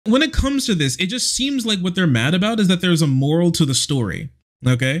when it comes to this, it just seems like what they're mad about is that there's a moral to the story.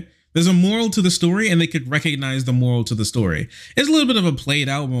 Okay? There's a moral to the story, and they could recognize the moral to the story. It's a little bit of a played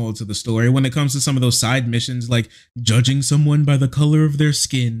out moral to the story when it comes to some of those side missions, like judging someone by the color of their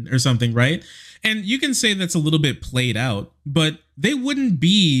skin or something, right? And you can say that's a little bit played out, but they wouldn't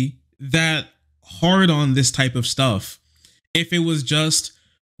be that hard on this type of stuff if it was just,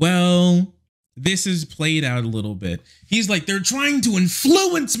 well, this is played out a little bit. He's like, they're trying to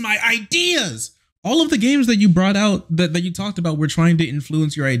influence my ideas. All of the games that you brought out, that you talked about, were trying to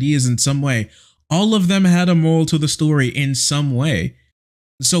influence your ideas in some way. All of them had a moral to the story in some way.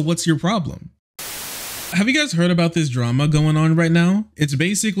 So what's your problem? Have you guys heard about this drama going on right now? It's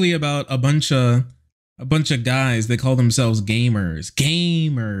basically about a bunch of guys. They call themselves gamers.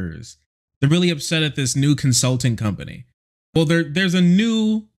 They're really upset at this new consulting company. Well, there's a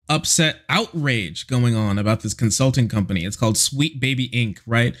new upset outrage going on about this consulting company. It's called Sweet Baby Inc.,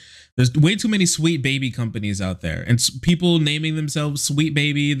 right? There's way too many Sweet Baby companies out there, and people naming themselves Sweet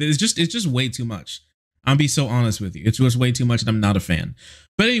Baby. It's just way too much. I'll be so honest with you. It's just way too much, and I'm not a fan.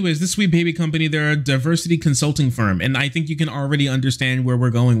 But anyways, this Sweet Baby company, they're a diversity consulting firm, and I think you can already understand where we're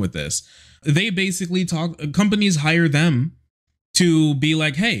going with this. They basically companies hire them to be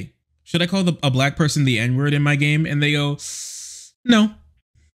like, hey, should I call a black person the N-word in my game? And they go, no.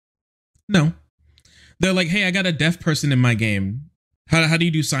 They're like, hey, I got a deaf person in my game. How do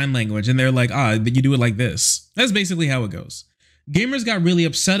you do sign language? And they're like, you do it like this. That's basically how it goes. Gamers got really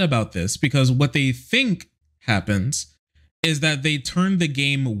upset about this because what they think happens is that they turn the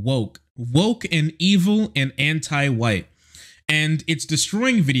game woke and evil and anti-white. And it's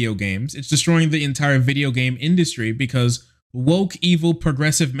destroying video games. It's destroying the entire video game industry because woke, evil,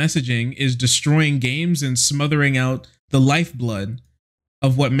 progressive messaging is destroying games and smothering out the lifeblood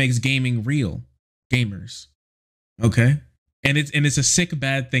of what makes gaming real. Gamers. Okay? And it's a sick,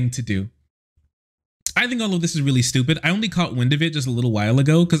 bad thing to do. I think all of this is really stupid. I only caught wind of it just a little while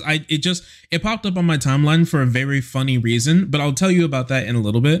ago because it popped up on my timeline for a very funny reason, but I'll tell you about that in a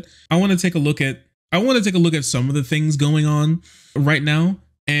little bit. I want to take a look at some of the things going on right now,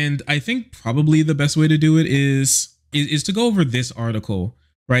 and I think probably the best way to do it is to go over this article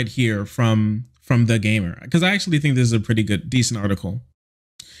right here from The Gamer, because I actually think this is a pretty decent article.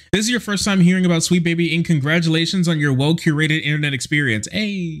 This is your first time hearing about Sweet Baby Inc. Congratulations on your well-curated internet experience.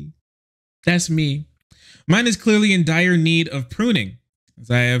 Hey, that's me. Mine is clearly in dire need of pruning,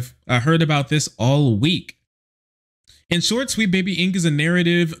 as I have heard about this all week. In short, Sweet Baby Inc. is a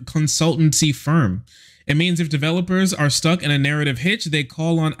narrative consultancy firm. It means if developers are stuck in a narrative hitch, they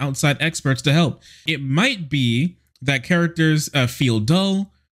call on outside experts to help. It might be that characters feel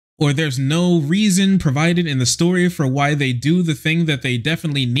dull, or there's no reason provided in the story for why they do the thing that they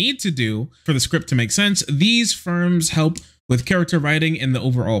definitely need to do for the script to make sense. These firms help with character writing and the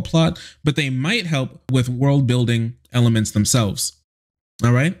overall plot, but they might help with world building elements themselves.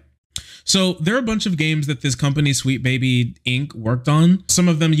 All right. So there are a bunch of games that this company, Sweet Baby Inc., worked on. Some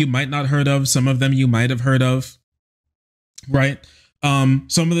of them you might not heard of. Some of them you might have heard of. Right.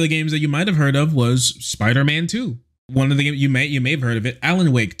 Some of the games that you might have heard of was Spider-Man 2. One of the games you may have heard of it,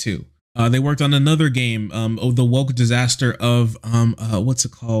 Alan Wake 2. They worked on another game, the woke disaster of what's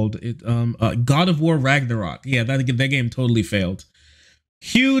it called? God of War Ragnarok. Yeah, that game totally failed.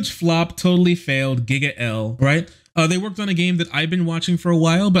 Huge flop, totally failed. Giga L, right? They worked on a game that I've been watching for a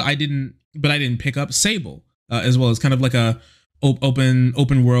while, but I didn't pick up, Sable, as well. It's kind of like a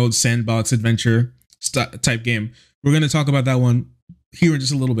open world sandbox adventure type game. We're gonna talk about that one here in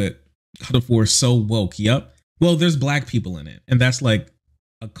just a little bit. God of War, so woke. Yep. Well, there's black people in it, and that's like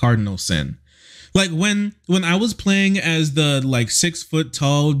a cardinal sin. Like when I was playing as the 6 foot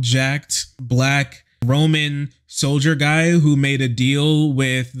tall, jacked, black Roman soldier guy who made a deal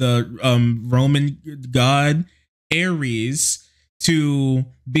with the Roman god Ares to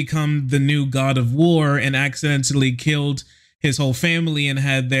become the new god of war and accidentally killed his whole family and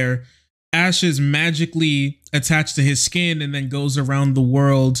had their ashes magically attached to his skin, and then goes around the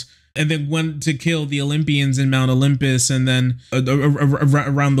world and then went to kill the Olympians in Mount Olympus, and then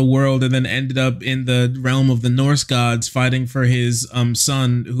around the world, and then ended up in the realm of the Norse gods fighting for his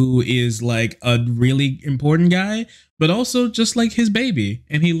son, who is like a really important guy, but also just like his baby.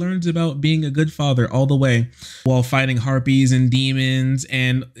 And he learns about being a good father all the way while fighting harpies and demons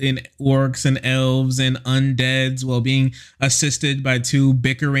and in orcs and elves and undeads, while being assisted by 2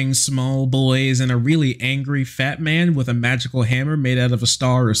 bickering small boys and a really angry fat man with a magical hammer made out of a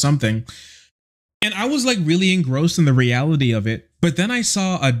star or something. And I was like really engrossed in the reality of it. But then I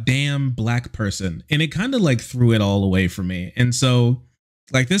saw a damn black person, and it kind of like threw it all away for me. And so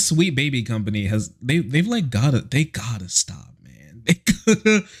like this Sweet Baby company has, they've like gotta stop, man.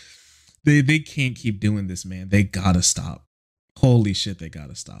 They can't keep doing this, man. They gotta stop. Holy shit, they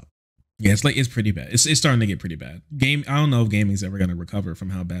gotta stop. Yeah, it's pretty bad. It's starting to get pretty bad. I don't know if gaming's ever gonna recover from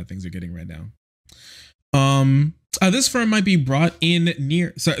how bad things are getting right now. This firm might be brought in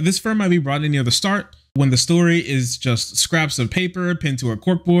near the start when the story is just scraps of paper pinned to a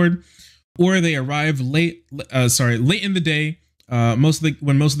corkboard, or they arrive late in the day,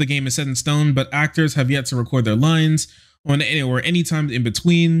 when most of the game is set in stone, but actors have yet to record their lines or any time in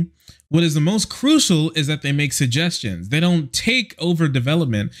between. What is the most crucial is that they make suggestions. They don't take over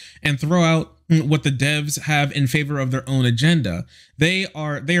development and throw out what the devs have in favor of their own agenda. They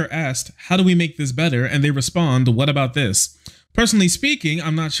are asked, how do we make this better? And they respond, what about this? Personally speaking,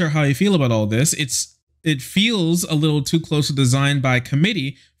 I'm not sure how I feel about all this. It feels a little too close to design by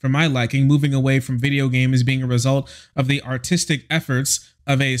committee for my liking, moving away from video games being a result of the artistic efforts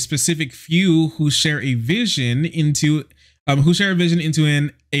of a specific few who share a vision into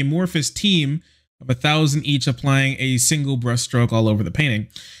an amorphous team of 1,000 each, applying a single brushstroke all over the painting.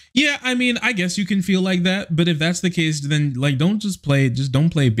 Yeah, I mean, I guess you can feel like that, but if that's the case, then like don't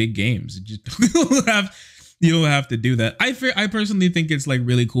play big games. Just you don't have to do that. I personally think it's like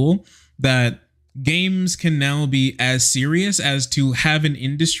really cool that games can now be as serious as to have an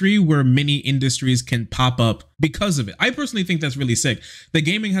industry where many industries can pop up because of it. I personally think that's really sick. The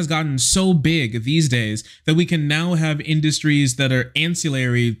gaming has gotten so big these days that we can now have industries that are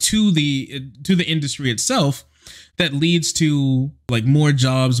ancillary to the industry itself, that leads to like more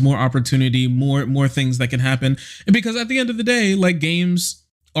jobs, more opportunity, more things that can happen. And because at the end of the day, like games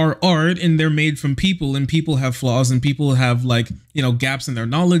are art and they're made from people, and people have flaws and people have like, you know, gaps in their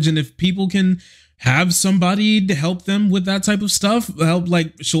knowledge. And if people can have somebody to help them with that type of stuff, help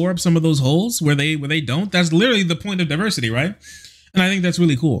like shore up some of those holes where they don't, that's literally the point of diversity, right? And I think that's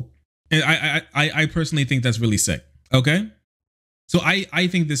really cool. And I personally think that's really sick. Okay. So I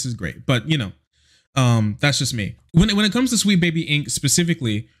think this is great, but you know, that's just me. When it comes to Sweet Baby Inc.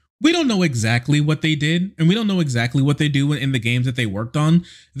 specifically, we don't know exactly what they did, and we don't know exactly what they do in the games that they worked on.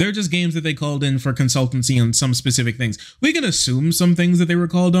 They're just games that they called in for consultancy on some specific things. We can assume some things that they were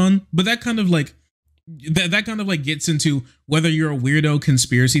called on, but that kind of like gets into whether you're a weirdo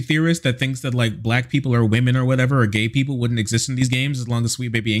conspiracy theorist that thinks that like black people or women or whatever or gay people wouldn't exist in these games as long as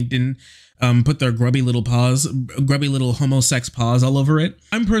Sweet Baby Inc. didn't put their grubby little homosex paws all over it.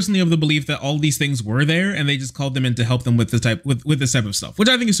 I'm personally of the belief that all these things were there and they just called them in to help them with this type of stuff, which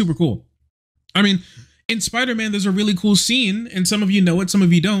I think is super cool. I mean, in Spider-Man, there's a really cool scene, and some of you know it, some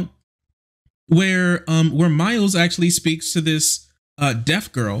of you don't, where Miles actually speaks to this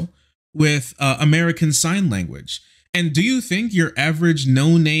deaf girl with American Sign Language. And do you think your average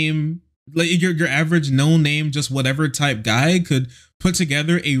no-name, like your average no-name, just whatever type guy could put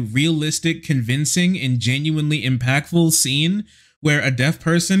together a realistic, convincing, and genuinely impactful scene where a deaf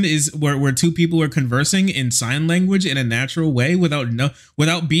person where two people are conversing in sign language in a natural way without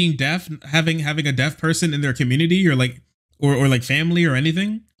being deaf, having a deaf person in their community or like family or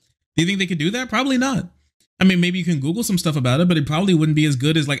anything? Do you think they could do that? Probably not. I mean, maybe you can Google some stuff about it, but it probably wouldn't be as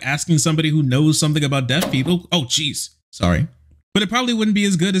good as like asking somebody who knows something about deaf people. Oh, geez. Sorry. But it probably wouldn't be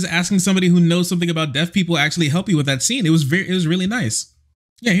as good as asking somebody who knows something about deaf people actually help you with that scene. It was really nice.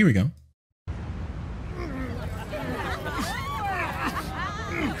 Yeah, here we go. I'm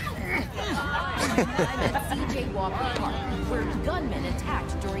at CJ Walker Park, where gunmen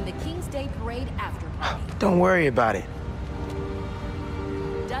attacked during the King's Day Parade after party. Don't worry about it.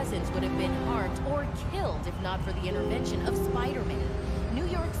 Dozens would have been harmed or killed if not for the intervention of Spider-Man, New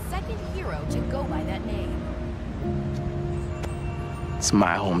York's second hero to go by that name. It's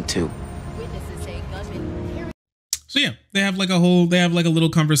my home too. Witnesses say gunmen carried. So yeah, they have like a little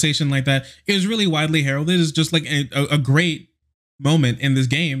conversation like that. It was really widely heralded as just like a great moment in this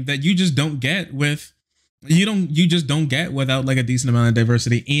game that you just don't get without like a decent amount of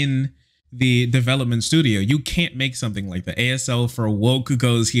diversity in the development studio. You can't make something like the ASL for woke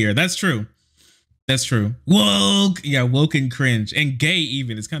goes here. That's true. That's true. Woke. Yeah, woke and cringe and gay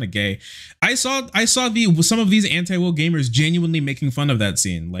even. It's kind of gay. I saw some of these anti-woke gamers genuinely making fun of that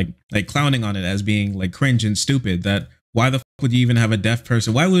scene, like clowning on it as being like cringe and stupid. That why the fuck would you even have a deaf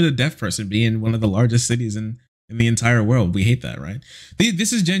person? Why would a deaf person be in one of the largest cities in the entire world? We hate that, right?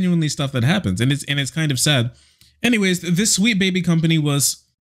 This is genuinely stuff that happens, and it's kind of sad. Anyways, this Sweet Baby company was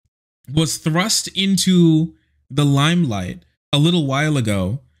thrust into the limelight a little while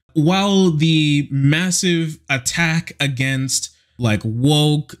ago, while the massive attack against like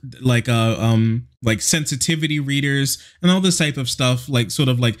woke, like sensitivity readers and all this type of stuff, like sort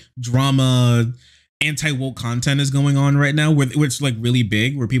of like drama anti-woke content is going on right now, where it's like really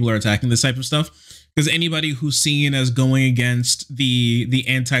big, where people are attacking this type of stuff. Because anybody who's seen as going against the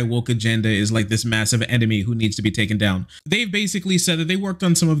anti-woke agenda is like this massive enemy who needs to be taken down. They've basically said that they worked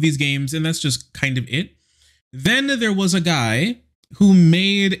on some of these games, and that's just kind of it. Then there was a guy who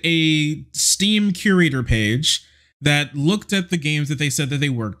made a Steam curator page that looked at the games that they said that they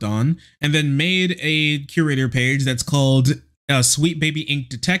worked on, and then made a curator page that's called Sweet Baby Ink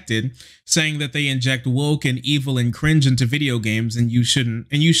Detected, saying that they inject woke and evil and cringe into video games, and you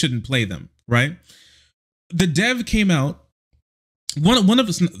shouldn't play them, right? The dev came out. One of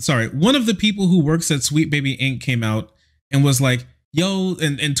the people who works at Sweet Baby Inc. came out and was like, "Yo,"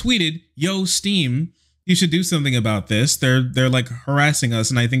 and tweeted, "Yo, Steam, you should do something about this. They're like harassing us,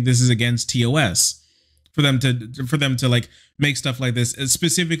 and I think this is against TOS for them to like make stuff like this,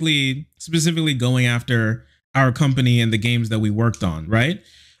 specifically going after our company and the games that we worked on, right?"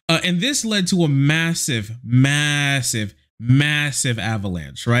 And this led to a massive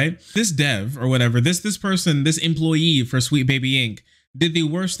avalanche, right? This dev or whatever, this employee for Sweet Baby Inc. did the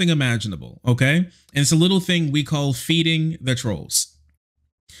worst thing imaginable, okay? And it's a little thing we call feeding the trolls.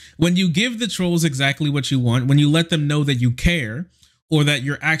 When you give the trolls exactly what you want, when you let them know that you care, or that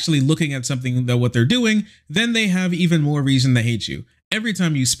you're actually looking at something that what they're doing, then they have even more reason to hate you. Every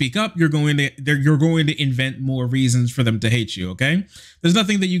time you speak up, you're going to invent more reasons for them to hate you, okay? There's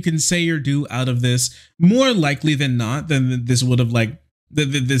nothing that you can say or do out of this. More likely than not, then this would have like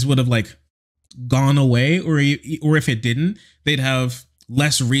gone away, or if it didn't, they'd have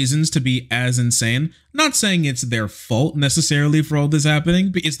less reasons to be as insane. Not saying it's their fault necessarily for all this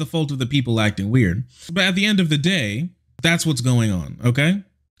happening, but it's the fault of the people acting weird. But at the end of the day, that's what's going on, okay?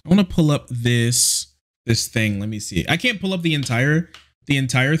 I want to pull up this thing. Let me see. I can't pull up the entire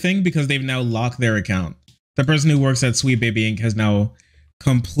thing because they've now locked their account. The person who works at Sweet Baby Inc. has now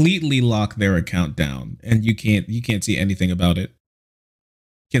completely locked their account down, and you can't see anything about it.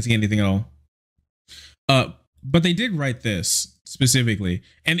 Can't see anything at all. But they did write this specifically,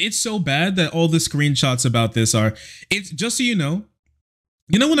 and it's so bad that all the screenshots about this are. It's just so you know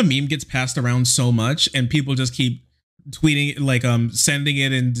when a meme gets passed around so much and people just keep tweeting, like sending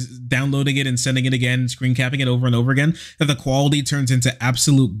it and downloading it and sending it again, screen capping it over and over again, that the quality turns into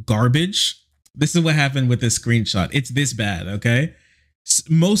absolute garbage. This is what happened with this screenshot. It's this bad, okay?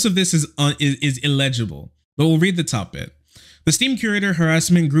 Most of this is illegible, but we'll read the top bit. The Steam curator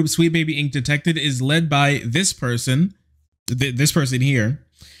harassment group Sweet Baby Inc. Detected is led by this person, this person here.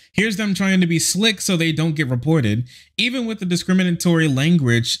 Here's them trying to be slick so they don't get reported. Even with the discriminatory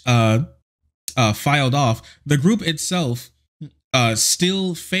language filed off, the group itself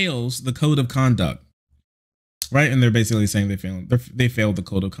still fails the code of conduct, right? And they're basically saying they failed the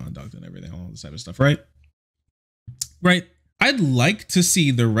code of conduct and everything, all this type of stuff, right? I'd like to see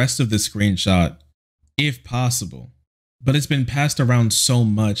the rest of the screenshot if possible, but it's been passed around so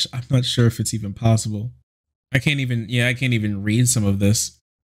much, I'm not sure if it's even possible. I can't even read some of this.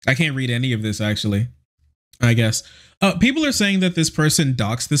 I can't read any of this, actually, I guess. People are saying that this person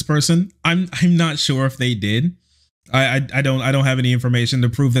doxed this person. I'm not sure if they did. I don't have any information to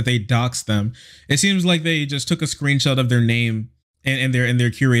prove that they doxed them. It seems like they just took a screenshot of their name and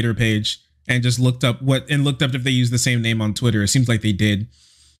their curator page and just looked up if they used the same name on Twitter. It seems like they did.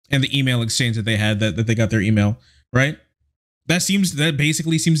 And the email exchange that they had, that they got their email, right? That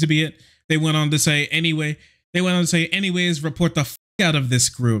basically seems to be it. They went on to say anyways, report the out of this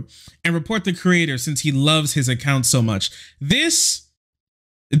group and report the creator since he loves his account so much. This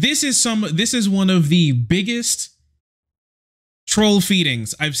is one of the biggest troll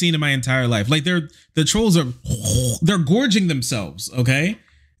feedings I've seen in my entire life. Like the trolls they're gorging themselves, okay?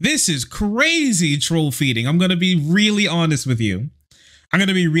 This is crazy troll feeding. I'm going to be really honest with you.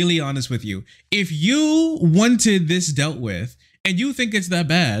 If you wanted this dealt with and you think it's that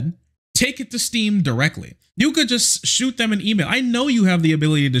bad, take it to Steam directly. You could just shoot them an email. I know you have the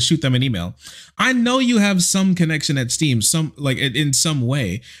ability to shoot them an email. I know you have some connection at Steam, in some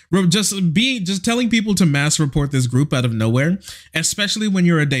way. Just telling people to mass report this group out of nowhere, especially when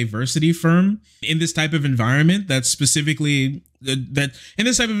you're a diversity firm in this type of environment, that's specifically that in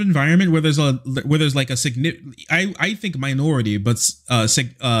this type of environment where there's like a I think minority, but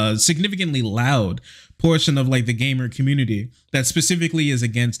significantly loud portion of like the gamer community that specifically is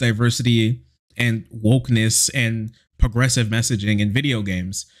against diversity and wokeness and progressive messaging in video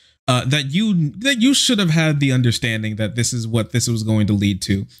games, that you should have had the understanding that this is what this was going to lead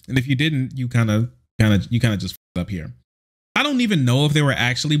to, and if you didn't, you kind of just fucked up here. I don't even know if they were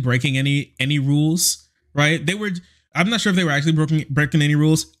actually breaking any rules, right? I'm not sure if they were actually breaking any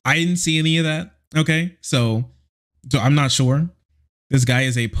rules. I didn't see any of that. Okay, so I'm not sure. This guy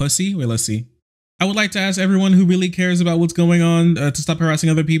is a pussy. Wait, let's see. I would like to ask everyone who really cares about what's going on to stop harassing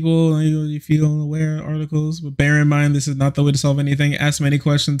other people. If you don't aware articles, but bear in mind, this is not the way to solve anything. Ask many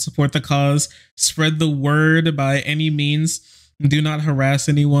questions, support the cause, spread the word by any means. Do not harass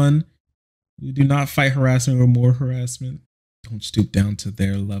anyone. Do not fight harassment or more harassment. Don't stoop down to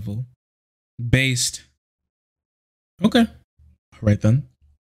their level. Based. Okay. All right then.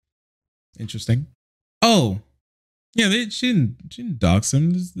 Interesting. Oh. Yeah, she didn't dox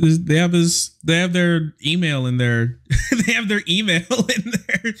him. They have their email in their they have their email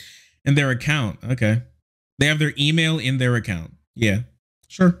in their account. Okay. They have their email in their account. Yeah.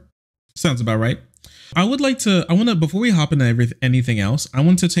 Sure. Sounds about right. I want to before we hop into anything else, I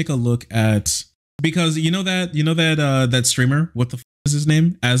want to take a look at, because you know that streamer, what the f is his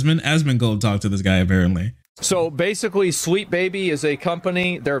name? Asmon, go talk to this guy apparently. So basically, Sweet Baby is a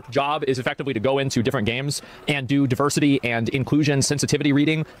company. Their job is effectively to go into different games and do diversity and inclusion sensitivity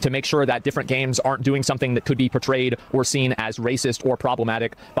reading to make sure that different games aren't doing something that could be portrayed or seen as racist or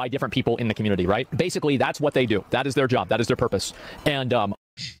problematic by different people in the community, right? Basically, that's what they do. That is their job. That is their purpose. And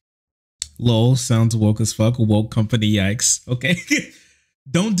lol, sounds woke as fuck. Woke company, yikes. Okay.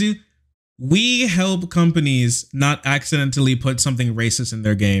 We help companies not accidentally put something racist in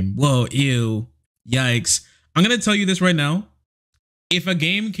their game. Whoa, ew, yikes. I'm going to tell you this right now. If a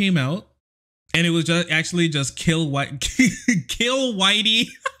game came out and it was just kill Whitey, kill Whitey,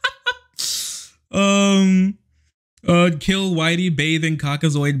 bathe in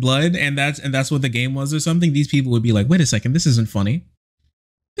Caucasoid blood, and that's what the game was or something, these people would be like, wait a second, this isn't funny.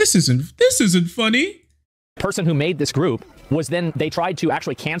 This isn't funny. Person who made this group was then, they tried to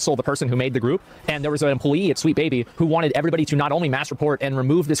actually cancel the person who made the group, and there was an employee at Sweet Baby who wanted everybody to not only mass report and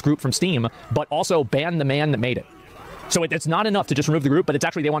remove this group from Steam, but also ban the man that made it. So it's not enough to just remove the group, but it's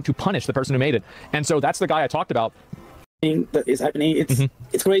actually, they want to punish the person who made it. And so that's the guy I talked about. That is happening.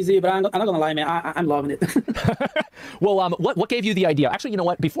 It's crazy, but I'm not gonna lie, man. I'm loving it. Well, what gave you the idea? Actually, you know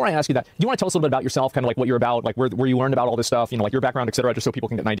what? Before I ask you that, do you want to tell us a little bit about yourself, kind of like what you're about, like where you learned about all this stuff, you know, like your background, etc., just so people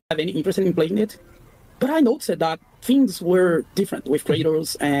can get an idea. Have any interest in playing it? But I noticed that things were different with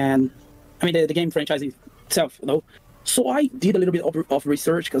Grifters and, I mean, the game franchise itself, you know. So I did a little bit of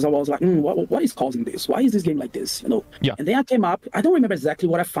research because I was like, what is causing this? Why is this game like this? You know. Yeah. And then I came up. I don't remember exactly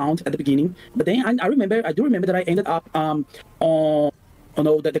what I found at the beginning, but then I do remember that I ended up on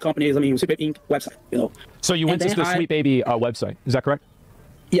the company's, Sweet Baby Inc. website. You know. So you went to the Sweet Baby website. Is that correct?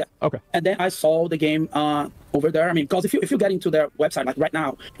 Yeah. Okay. And then I saw the game over there. I mean, because if you get into their website, like right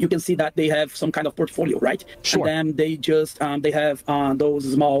now, you can see that they have some kind of portfolio, right? Sure. And then they just they have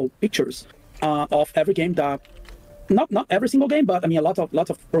those small pictures of every game that, not every single game, but I mean a lot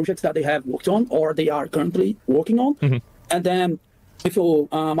of projects that they have worked on or they are currently working on. And then if you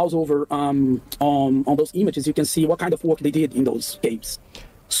mouse over on those images, you can see what kind of work they did in those games.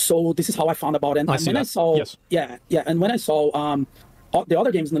 So this is how I found about it. And when I saw, and when I saw the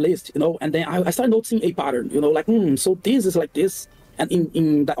other games in the list, you know, and then I started noticing a pattern, you know, like, so this is like this, and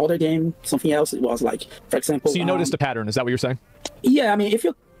in that other game, something else, it was like, for example. So you noticed a pattern, is that what you're saying? Yeah, I mean, if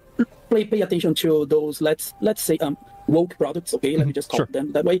you pay attention to those, let's say woke products, okay, let me just call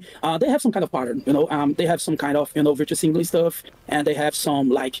them that way. They have some kind of pattern, you know. They have some kind of, you know, virtual singly stuff, and they have some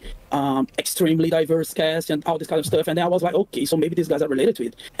like extremely diverse cast and all this kind of stuff. And then I was like, okay, so maybe these guys are related to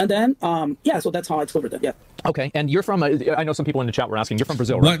it. And then so that's how I discovered them. Yeah. Okay, and you're from I know some people in the chat were asking, you're from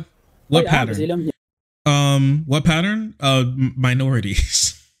Brazil, right? What pattern? Brazilian, what pattern?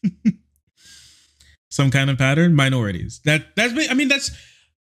 Minorities. Some kind of pattern. Minorities. That's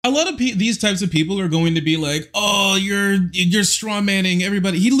a lot of these types of people are going to be like, oh, you're straw manning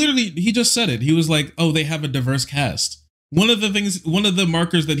everybody. He just said it. He was like, oh, they have a diverse cast. One of the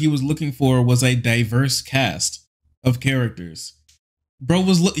markers that he was looking for was a diverse cast of characters. Bro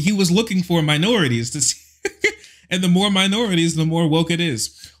he was looking for minorities to see. And the more minorities, the more woke it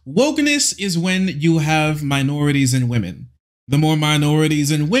is. Wokeness is when you have minorities and women. The more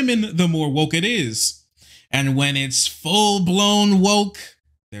minorities and women, the more woke it is. And when it's full-blown woke,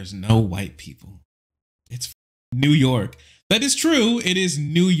 there's no white people. It's New York. That is true. It is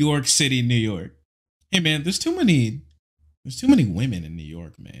New York City, New York. Hey man, there's too many women in New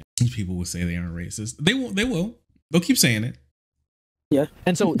York, man. People will say they aren't racist. They will. They'll keep saying it. Yeah.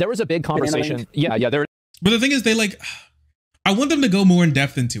 And so there was a big conversation. There. But the thing is, I want them to go more in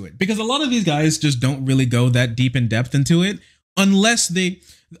depth into it, because a lot of these guys just don't really go that deep in depth into it unless they.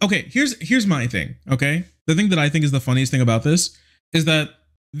 Okay, here's my thing. Okay, the thing that I think is the funniest thing about this is that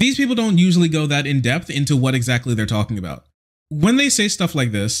these people don't usually go that in depth into what exactly they're talking about. When they say stuff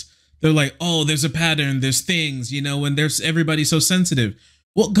like this, they're like, oh, there's a pattern, there's things, you know, and there's everybody's so sensitive.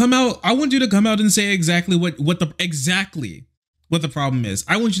 Well, come out. I want you to come out and say exactly what what the problem is.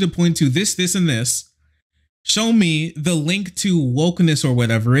 I want you to point to this, this, and this. Show me the link to wokeness or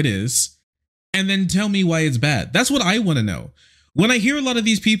whatever it is, and then tell me why it's bad. That's what I want to know. When I hear a lot of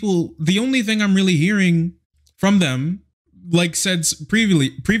these people, the only thing I'm really hearing from them, like said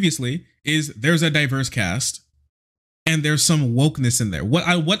previously, is there's a diverse cast and there's some wokeness in there. What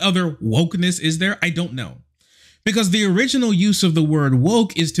other wokeness is there? I don't know. Because the original use of the word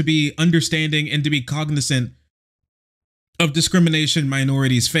woke is to be understanding and to be cognizant of discrimination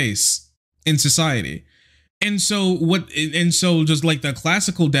minorities face in society. And so just like the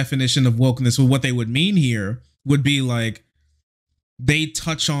classical definition of wokeness, what they would mean here would be like they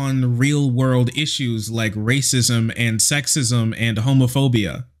touch on real world issues like racism and sexism and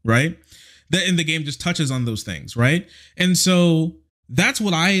homophobia, right? And the game just touches on those things, right? And so that's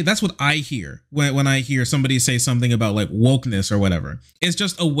what I hear when I hear somebody say something about like wokeness or whatever. It's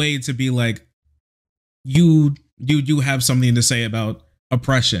just a way to be like, you have something to say about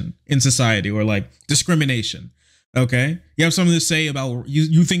oppression in society or like discrimination. Okay, you have something to say about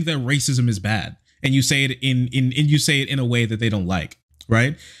you think that racism is bad, and you say it in a way that they don't like,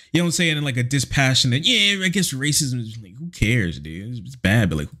 right? You don't say it in like a dispassionate, yeah, I guess racism is like, who cares, dude? It's bad,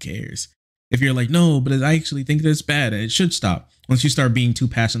 but like, who cares? If you're like, no, but I actually think that it's bad and it should stop. Once you start being too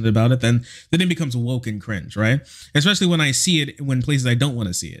passionate about it, then it becomes woke and cringe, right? Especially when I see it when places I don't want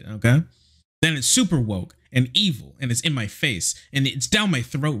to see it, okay? Then it's super woke and evil and it's in my face and it's down my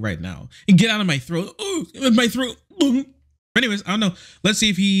throat right now. And get out of my throat. Oh, in my throat. Anyways, I don't know. Let's see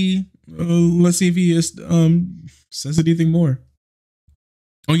if he says anything more.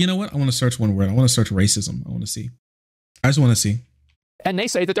 Oh, you know what? I want to search one word. I want to search racism. I want to see. I just want to see. And they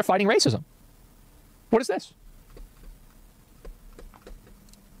say that they're fighting racism. What is this?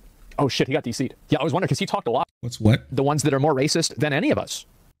 Oh shit, he got DC'd. Yeah, I was wondering because he talked a lot. What's what? The ones that are more racist than any of us.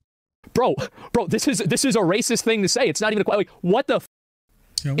 Bro, this is a racist thing to say. It's not even like what the.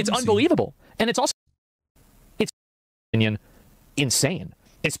 Yeah, it's unbelievable, and it's also, it's opinion, insane.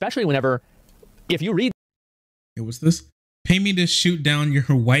 Especially whenever, if you read. Hey, what's this? Pay me to shoot down your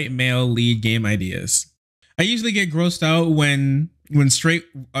white male lead game ideas. I usually get grossed out when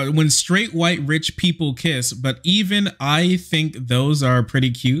straight white rich people kiss, but even I think those are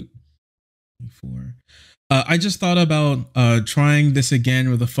pretty cute. I just thought about trying this again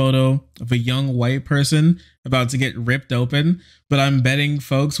with a photo of a young white person about to get ripped open, but I'm betting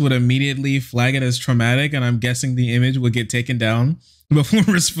folks would immediately flag it as traumatic, and I'm guessing the image would get taken down before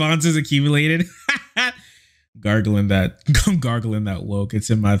responses accumulated. Gargling that woke. It's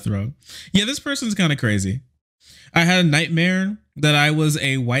in my throat. Yeah, this person's kind of crazy. I had a nightmare that I was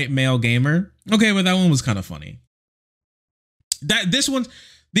a white male gamer. Okay, but that one was kind of funny.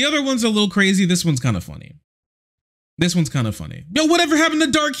 The other one's a little crazy. This one's kind of funny. Yo, whatever happened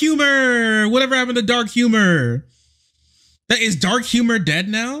to dark humor? That is dark humor dead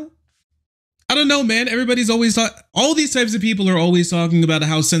now? I don't know, man. Everybody's always all these types of people are always talking about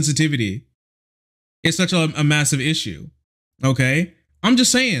how sensitivity is such a massive issue. Okay? I'm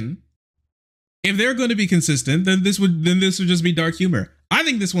just saying, if they're going to be consistent, then this would just be dark humor. I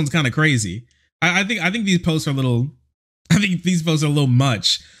think this one's kind of crazy. I think these posts are a little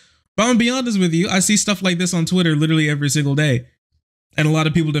much. But I'm gonna be honest with you, I see stuff like this on Twitter literally every single day, and a lot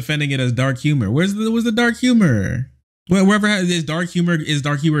of people defending it as dark humor. Where's the dark humor? Wherever is dark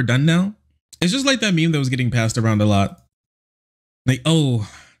humor done now? It's just like that meme that was getting passed around a lot. Like,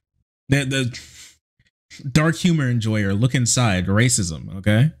 oh, the dark humor enjoyer, look inside, racism.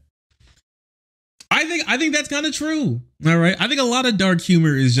 Okay. I think that's kind of true. All right. I think a lot of dark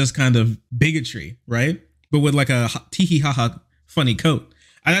humor is just kind of bigotry, right? But with like a tee ha ha funny coat.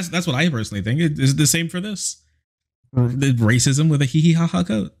 That's what I personally think. It's the same for this. The racism with a hee hee ha ha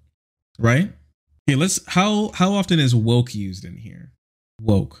coat, right? Yeah, how often is woke used in here?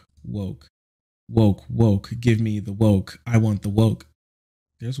 Woke. Give me the woke. I want the woke.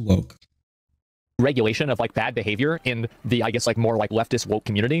 There's woke. Regulation of like bad behavior in the, I guess, like more like leftist woke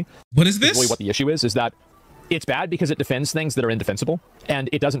community. What is this? Really what the issue is that it's bad because it defends things that are indefensible, and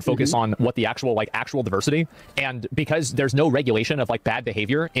it doesn't focus on what the actual diversity. And because there's no regulation of like bad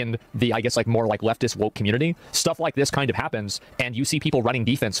behavior in the, I guess, like more like leftist woke community, stuff like this kind of happens, and you see people running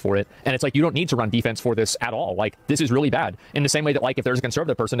defense for it. And it's like, you don't need to run defense for this at all. Like, this is really bad. In the same way that like if there's a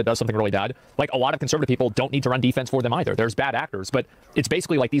conservative person that does something really bad, like a lot of conservative people don't need to run defense for them either. There's bad actors, but it's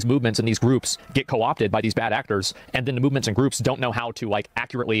basically like these movements and these groups get co-opted by these bad actors, and then the movements and groups don't know how to like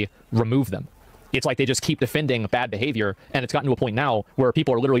accurately remove them. It's like they just keep defending bad behavior, and it's gotten to a point now where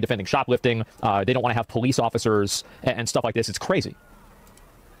people are literally defending shoplifting. They don't want to have police officers and stuff like this. It's crazy.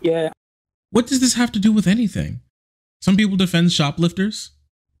 Yeah. What does this have to do with anything? Some people defend shoplifters.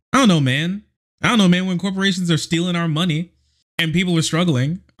 I don't know, man. When corporations are stealing our money and people are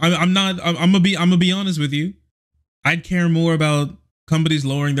struggling. I'm gonna be honest with you. I'd care more about companies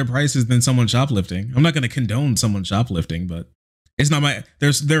lowering their prices than someone shoplifting. I'm not gonna condone someone shoplifting, but it's not my.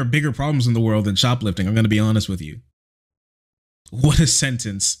 There are bigger problems in the world than shoplifting. I'm gonna be honest with you. What a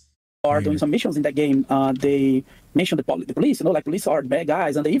sentence. Are doing some missions in that game. They mentioned the police, you know, like police are bad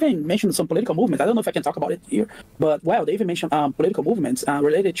guys, and they even mentioned some political movements. I don't know if I can talk about it here, but well, they even mentioned political movements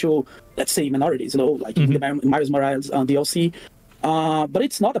related to, let's say, minorities, you know, like in the Miles Morales DLC. But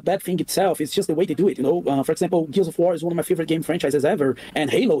it's not a bad thing itself. It's just the way they do it, you know. For example, Gears of War is one of my favorite game franchises ever, and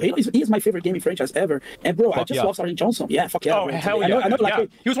Halo is my favorite gaming franchise ever. And bro, I just love Sergeant Johnson. Yeah, fuck yeah. Oh, bro. hell yeah. I know,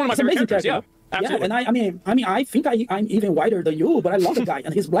 like, He was one of my favorite characters. Yeah. Absolutely. Yeah, and I think I'm even whiter than you, but I love the guy,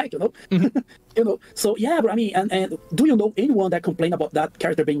 and he's black, you know. You know, so yeah, but I mean, and do you know anyone that complained about that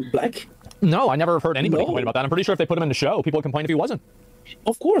character being black? No, I never heard anybody complain about that. I'm pretty sure if they put him in the show, people would complain if he wasn't.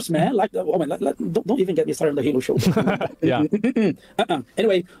 Of course, man. Like, oh man, don't even get me started on the Halo show. Yeah.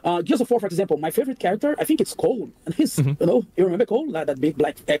 Anyway, Gears of War, for example, my favorite character, I think it's Cole, and he's, you know, you remember Cole, that big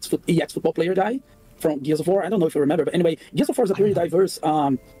black EX football player guy from Gears of War? I don't know if you remember, but anyway, Gears of War is a very diverse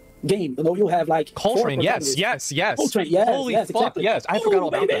game. You know, you have like Coltrane, yes. Coltrane, yes, Holy yes, fuck, exactly. yes. I forgot all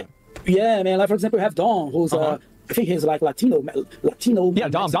about that. Yeah, man. Like, for example, you have Dom, who's I think he's like Latino. Yeah,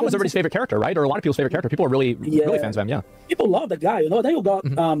 Dom was everybody's favorite character, right? Or a lot of people's favorite character. People are really fans of him. Yeah. People love that guy. You know. Then you got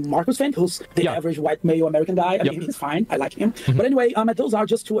Marcus Fent, who's the average white male American guy. I mean, he's fine. I like him. But anyway, those are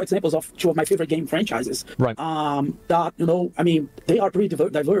just two examples of two of my favorite game franchises. Right. That, you know, I mean, they are pretty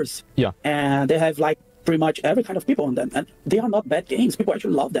diverse. Yeah. And they have like pretty much every kind of people in them, and they are not bad games. People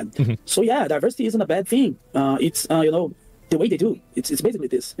actually love them. So yeah, diversity isn't a bad thing. It's you know, the way they do it's basically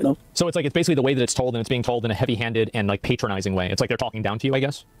this, you know. So it's basically the way that it's told, and it's being told in a heavy-handed and like patronizing way. It's like they're talking down to you, I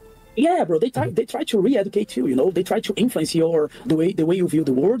guess. Yeah, bro. They try to re-educate you. You know, they try to influence the way you view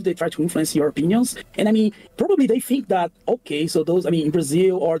the world. They try to influence your opinions. And I mean, probably they think that, okay, so those, I mean, in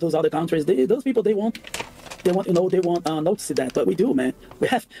Brazil or those other countries, those people they won't notice that, but we do, man. We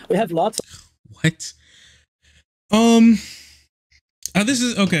have lots. What? This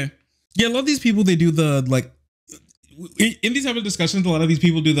is okay. Yeah, a lot of these people, they do the like in these type of discussions. A lot of these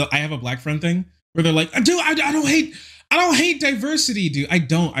people do the "I have a black friend" thing, where they're like, "Dude, I don't hate diversity, dude. I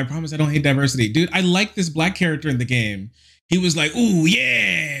promise I don't hate diversity, dude. I like this black character in the game. He was like, ooh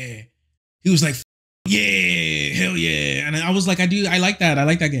yeah. He was like, yeah, hell yeah." And I was like, I like that. I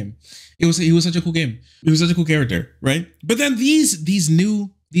like that game. He was such a cool game. He was such a cool character, right? But then these new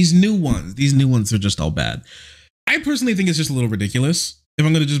ones are just all bad. I personally think it's just a little ridiculous. If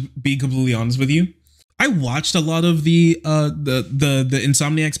I'm gonna just be completely honest with you, I watched a lot of the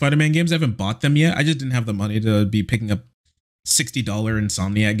Insomniac Spider-Man games. I haven't bought them yet. I just didn't have the money to be picking up $60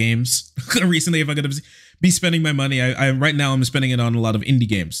 Insomniac games recently. If I'm gonna be spending my money, I right now I'm spending it on a lot of indie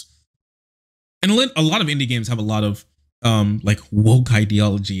games, and a lot of indie games have a lot of like woke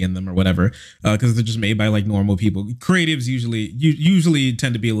ideology in them or whatever, because they're just made by like normal people. Creatives usually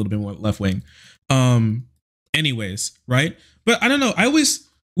tend to be a little bit more left wing. Anyways, right? But I don't know. I always,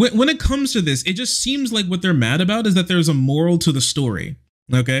 when it comes to this, it just seems like what they're mad about is that there's a moral to the story.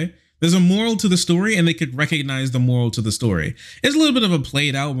 Okay? There's a moral to the story, and they could recognize the moral to the story. It's a little bit of a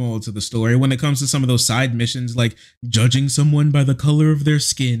played out moral to the story when it comes to some of those side missions, like judging someone by the color of their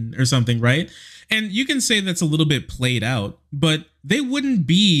skin or something, right? And you can say that's a little bit played out, but they wouldn't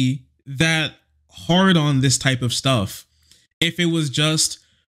be that hard on this type of stuff if it was just,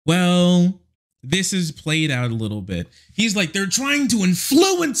 well, this is played out a little bit. He's like, they're trying to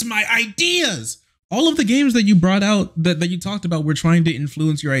influence my ideas. All of the games that you brought out, that you talked about, were trying to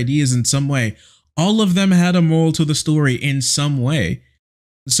influence your ideas in some way. All of them had a moral to the story in some way.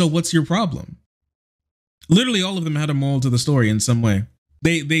 So what's your problem? Literally all of them had a moral to the story in some way.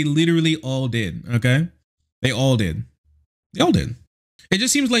 They literally all did, okay? They all did. They all did. It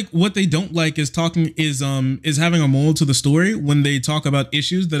just seems like what they don't like is having a moral to the story when they talk about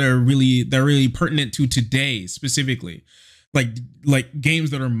issues that are really pertinent to today specifically, like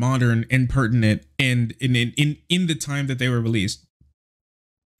games that are modern and pertinent and in the time that they were released,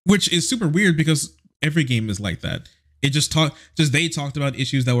 which is super weird because every game is like that. They talked about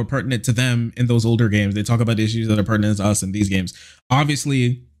issues that were pertinent to them in those older games. They talk about issues that are pertinent to us in these games.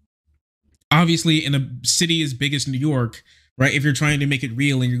 Obviously in a city as big as New York, right? If you're trying to make it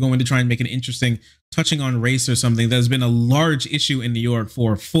real and you're going to try and make it interesting, touching on race or something, that's been a large issue in New York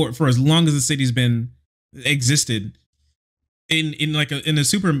for as long as the city's been existed. In a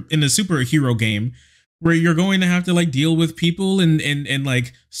superhero game where you're going to have to like deal with people and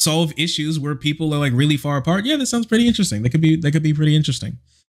like solve issues where people are like really far apart. Yeah, that sounds pretty interesting. That could be pretty interesting.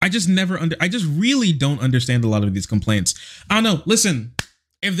 I just really don't understand a lot of these complaints. I don't know. Listen,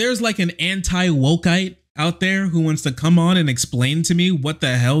 if there's like an anti-wokeite out there who wants to come on and explain to me what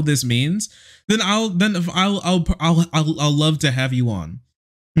the hell this means, then I'll love to have you on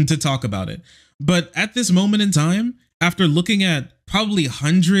to talk about it. But at this moment in time, after looking at probably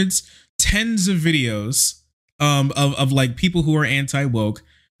hundreds, tens of videos of like people who are anti-woke,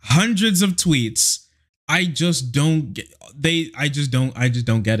 hundreds of tweets, I just don't get I just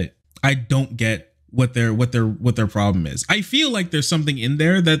don't get it. I don't get what their problem is. I feel like there's something in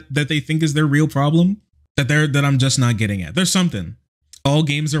there that they think is their real problem that I'm just not getting at. There's something. All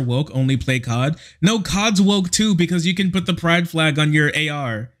games are woke, only play COD. No, COD's woke too, because you can put the pride flag on your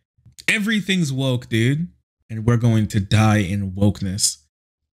AR. Everything's woke, dude. And we're going to die in wokeness.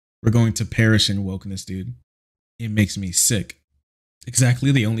 We're going to perish in wokeness, dude. It makes me sick.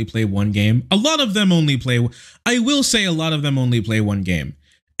 Exactly, they only play one game. A lot of them only play, I will say a lot of them only play one game.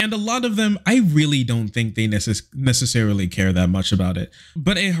 And a lot of them, I really don't think they necessarily care that much about it.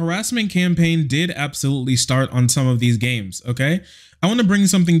 But a harassment campaign did absolutely start on some of these games, okay? I want to bring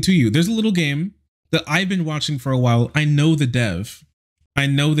something to you. There's a little game that I've been watching for a while. I know the dev.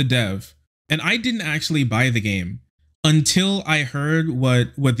 And I didn't actually buy the game until I heard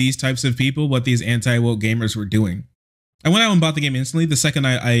what these types of people, what these anti-woke gamers were doing. I went out and bought the game instantly the second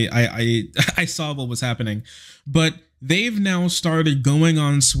I saw what was happening. But they've now started going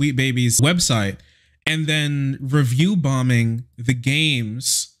on Sweet Baby's website and then review bombing the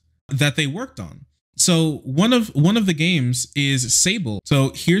games that they worked on. So one of the games is Sable.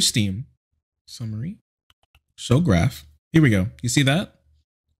 So here's Steam summary, show graph. Here we go. You see that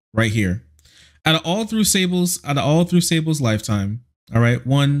right here? Out of all through Sable's lifetime. All right,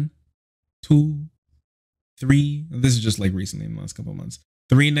 1, 2, 3. This is just like recently in the last couple of months.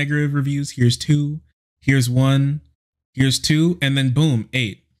 3 negative reviews. Here's 2. Here's 1. Here's 2. And then boom,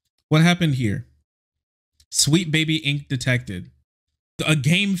 8. What happened here? Sweet Baby Ink detected. A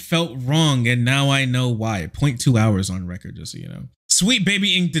game felt wrong and now I know why. 0.2 hours on record, just so you know. Sweet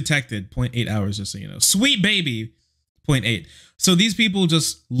Baby Ink detected. 0.8 hours, just so you know. Sweet Baby, 0.8. So these people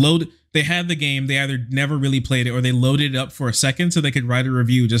just they had the game, they either never really played it or they loaded it up for a second so they could write a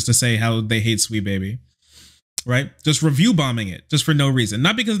review just to say how they hate Sweet Baby. Right? Just review bombing it just for no reason.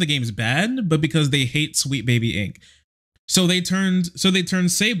 Not because the game's bad, but because they hate Sweet Baby Inc. So they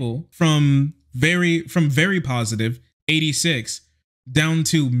turned Sable from very positive 86 down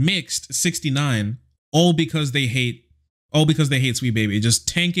to mixed 69, all because they hate Sweet Baby, just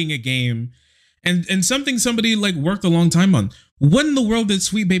tanking a game and something somebody like worked a long time on. What in the world did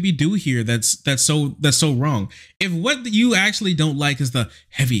Sweet Baby do here that's so wrong? If what you actually don't like is the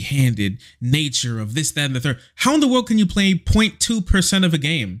heavy-handed nature of this, that, and the third, how in the world can you play 0.2% of a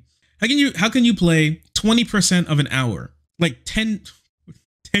game? How can you play 20% of an hour, like 10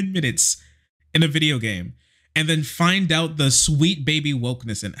 minutes in a video game, and then find out the Sweet Baby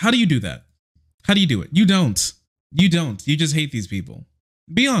wokeness in it? How do you do that? How do you do it? You don't. You just hate these people.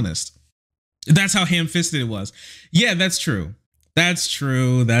 Be honest. That's how ham-fisted it was. Yeah, that's true. That's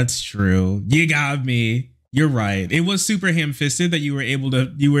true. You got me. You're right. It was super ham-fisted that you were able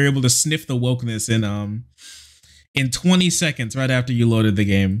to sniff the wokeness in 20 seconds right after you loaded the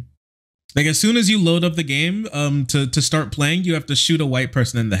game. Like as soon as you load up the game to start playing, you have to shoot a white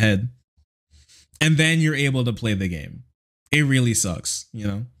person in the head. And then you're able to play the game. It really sucks, you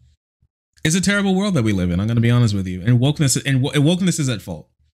know? It's a terrible world that we live in, I'm going to be honest with you. And wokeness is at fault.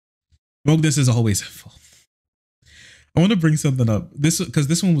 Wokeness is always at fault. I want to bring something up. Because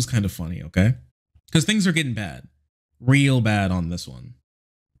this one was kind of funny, okay? Because things are getting bad. Real bad on this one.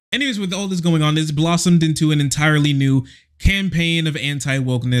 Anyways, with all this going on, it's blossomed into an entirely new campaign of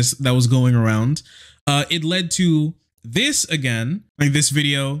anti-wokeness that was going around. It led to this again, like this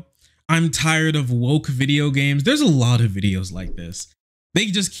video. I'm tired of woke video games. There's a lot of videos like this. They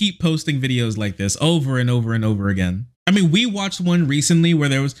just keep posting videos like this over and over and over again. I mean, we watched one recently where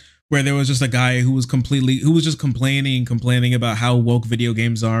there was just a guy who was just complaining about how woke video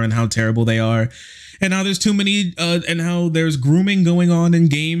games are and how terrible they are, and how there's too many, and how there's grooming going on in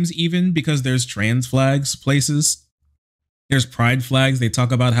games, even because there's trans flags places. There's pride flags. They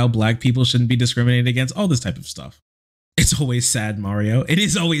talk about how black people shouldn't be discriminated against, all this type of stuff. It's always sad, Mario. It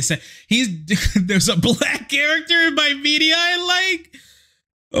is always sad. There's a black character in my media I like.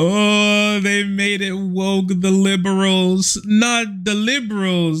 Oh, they made it woke. The liberals, not the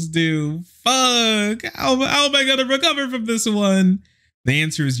liberals, do. Fuck. How am I gonna recover from this one? The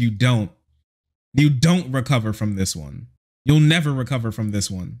answer is you don't. You don't recover from this one. You'll never recover from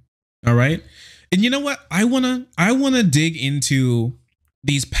this one. All right. And you know what? I wanna dig into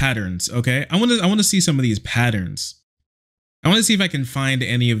these patterns. Okay. I wanna see some of these patterns. I want to see if I can find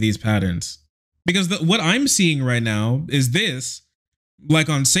any of these patterns, because what I'm seeing right now is this, like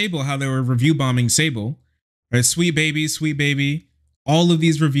on Sable, how they were review bombing Sable. right? Sweet baby, sweet baby. All of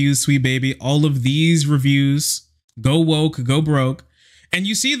these reviews, sweet baby. All of these reviews, go woke, go broke. And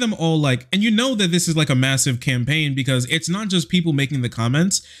you see them all like, and you know that this is like a massive campaign because it's not just people making the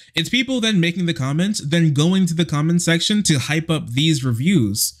comments. It's people then making the comments, then going to the comment section to hype up these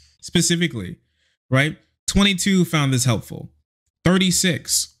reviews specifically, right? 22 found this helpful.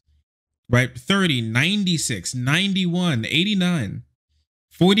 36, right? 30, 96, 91, 89,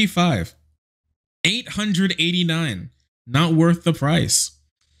 45, 889. Not worth the price.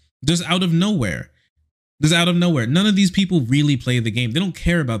 Just out of nowhere. Just out of nowhere. None of these people really play the game. They don't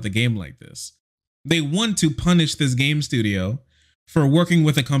care about the game like this. They want to punish this game studio for working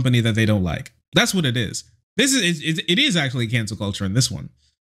with a company that they don't like. That's what it is. It is actually cancel culture in this one.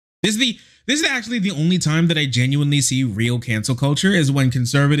 This is actually the only time that I genuinely see real cancel culture is when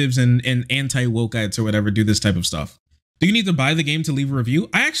conservatives and anti-wokeites or whatever do this type of stuff. Do you need to buy the game to leave a review?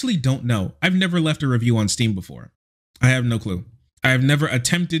 I actually don't know. I've never left a review on Steam before. I have no clue. I have never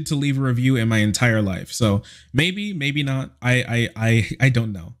attempted to leave a review in my entire life. So maybe, maybe not. I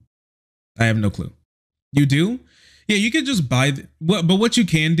don't know. I have no clue. You do? Yeah, you could just buy but what you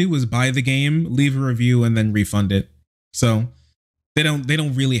can do is buy the game, leave a review, and then refund it. So they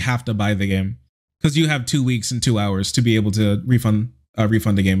don't really have to buy the game because you have 2 weeks and 2 hours to be able to refund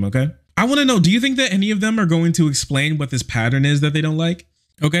the game. Okay. I want to know, do you think that any of them are going to explain what this pattern is that they don't like?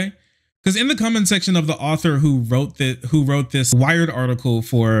 Okay. Because in the comment section of the author who wrote this Wired article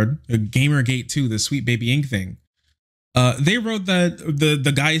for GamerGate 2, the Sweet Baby Inc. thing, they wrote that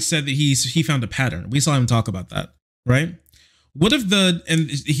the guy said that he found a pattern. We saw him talk about that, right? What if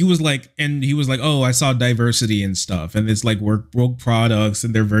he was like, oh, I saw diversity and stuff, and it's like woke products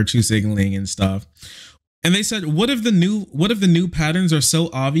and their virtue signaling and stuff. And they said, what if the new patterns are so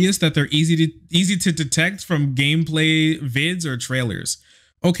obvious that they're easy to detect from gameplay vids or trailers?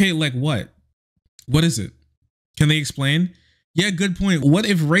 Okay, like what? What is it? Can they explain? Yeah, good point. What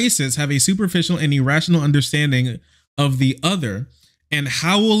if racists have a superficial and irrational understanding of the other and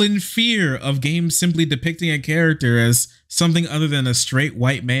howl in fear of games simply depicting a character as something other than a straight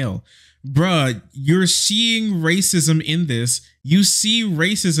white male? Bruh, you're seeing racism in this. You see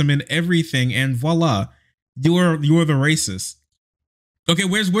racism in everything, and voila, you're the racist. Okay,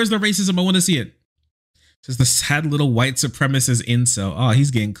 where's the racism? I want to see it. Just the sad little white supremacist incel. Oh,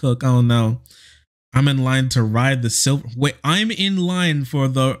 he's getting cooked. Oh no. I'm in line to ride the silver. Wait, I'm in line for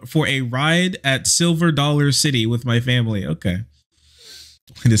a ride at Silver Dollar City with my family. Okay.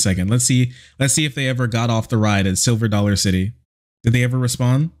 Wait a second. Let's see if they ever got off the ride at Silver Dollar City. Did they ever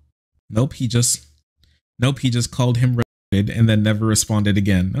respond? Nope. He just called him retarded and then never responded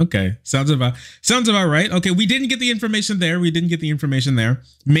again. Okay. Sounds about right. Okay. We didn't get the information there.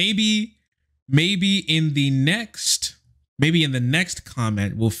 Maybe in the next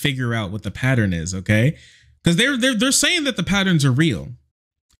comment we'll figure out what the pattern is, okay? Because they're saying that the patterns are real.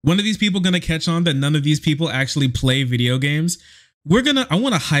 One of these people gonna catch on that none of these people actually play video games. I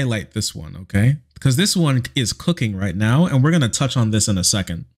want to highlight this one, okay? Because this one is cooking right now, and we're gonna touch on this in a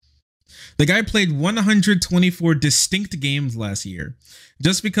second. The guy played 124 distinct games last year.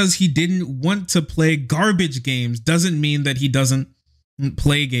 Just because he didn't want to play garbage games doesn't mean that he doesn't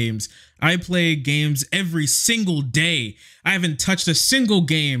play games. I play games every single day. I haven't touched a single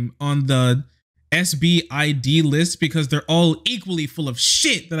game on the SBID list because they're all equally full of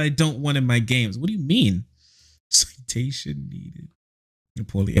shit that I don't want in my games. What do you mean? Citation needed. A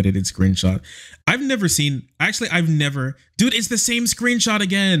poorly edited screenshot. Dude, it's the same screenshot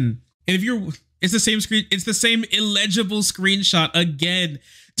again. And it's the same illegible screenshot again.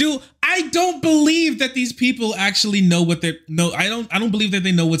 Dude, I don't believe that these people actually know what they know. I don't believe that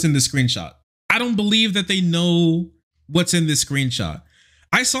they know what's in the screenshot. I don't believe that they know what's in this screenshot.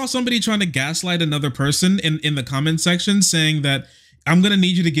 I saw somebody trying to gaslight another person in the comment section saying that I'm going to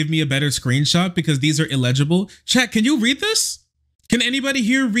need you to give me a better screenshot because these are illegible. Chat, can you read this? Can anybody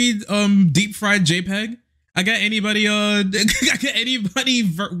here read deep fried JPEG? I got anybody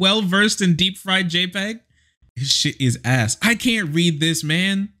well versed in deep fried JPEG? His shit is ass. I can't read this,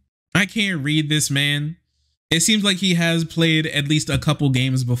 man. It seems like he has played at least a couple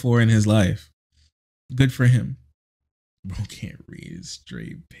games before in his life. Good for him. Bro can't read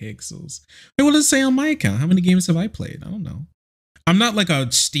straight pixels. Wait, what does it say on my account? How many games have I played? I don't know. I'm not like a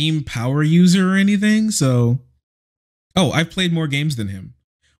Steam power user or anything, so... Oh, I've played more games than him.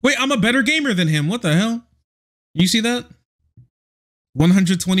 Wait, I'm a better gamer than him. What the hell? You see that?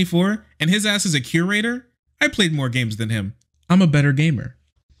 124? And his ass is a curator? I played more games than him. I'm a better gamer.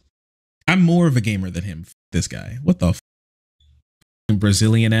 I'm more of a gamer than him. This guy. What the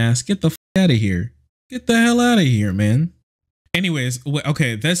Brazilian ass? Get the out of here. Get the hell out of here, man. Anyways,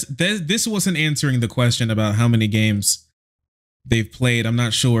 okay, this wasn't answering the question about how many games they've played. I'm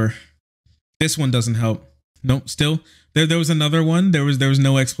not sure. This one doesn't help. Nope. Still, there was another one. There was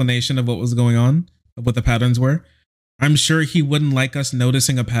no explanation of what was going on, of what the patterns were. I'm sure he wouldn't like us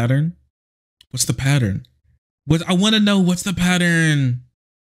noticing a pattern. What's the pattern? I want to know, what's the pattern?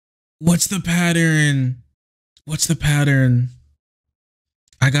 What's the pattern? What's the pattern?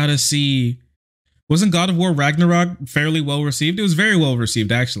 I gotta see. Wasn't God of War Ragnarok fairly well received? It was very well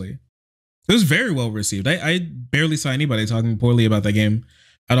received, actually. It was very well received. I barely saw anybody talking poorly about that game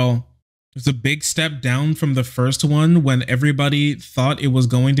at all. It's a big step down from the first one when everybody thought it was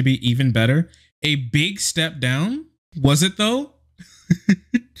going to be even better. A big step down? Was it though?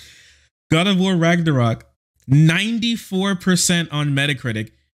 God of War Ragnarok, 94% on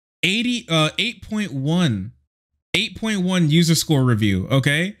Metacritic, 8.1 user score review,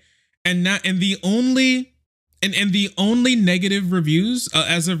 okay? And the only negative reviews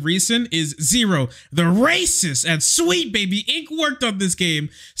as of recent is 0. The racist at Sweet Baby Inc. worked on this game,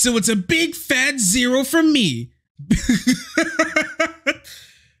 so it's a big fat 0 from me.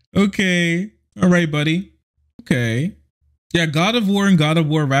 Okay, all right, buddy. Okay, yeah, God of War and God of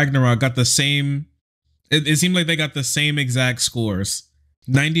War Ragnarok got the same. It seemed like they got the same exact scores,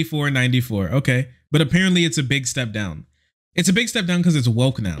 94, 94. Okay, but apparently it's a big step down. It's a big step down because it's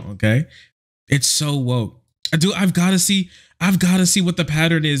woke now. Okay, it's so woke. I've got to see what the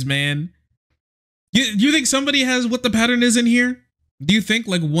pattern is, man. You think somebody has what the pattern is in here? Do you think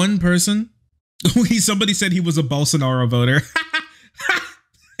like one person? Somebody said he was a Bolsonaro voter.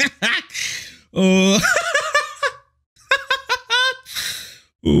 Oh.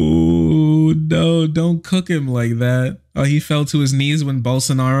 Oh no, don't cook him like that. Oh, he fell to his knees when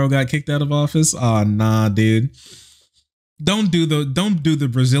Bolsonaro got kicked out of office. Oh nah, dude. Don't do the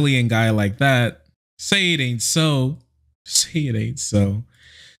Brazilian guy like that. Say it ain't so. Say it ain't so.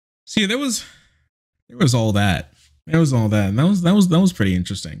 See, there was all that. There was all that. And that was pretty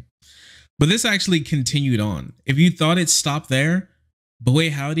interesting. But this actually continued on. If you thought it stopped there, boy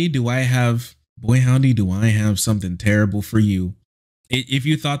howdy do I have something terrible for you. If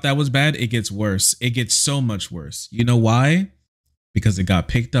you thought that was bad, it gets worse. It gets so much worse. You know why? Because it got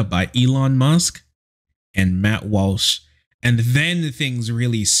picked up by Elon Musk and Matt Walsh. And then things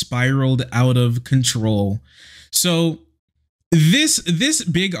really spiraled out of control. So this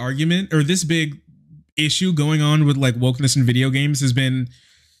big argument, or this big issue going on with like wokeness in video games has been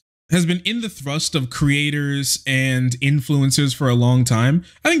in the thrust of creators and influencers for a long time.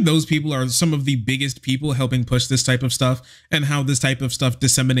 I think those people are some of the biggest people helping push this type of stuff, and how this type of stuff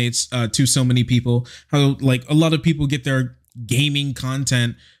disseminates to so many people. How like a lot of people get their gaming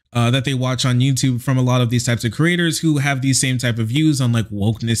content that they watch on YouTube from a lot of these types of creators who have these same type of views on like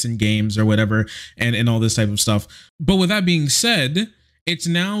wokeness in games or whatever, and all this type of stuff. But with that being said, it's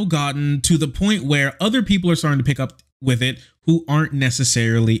now gotten to the point where other people are starting to pick up with it who aren't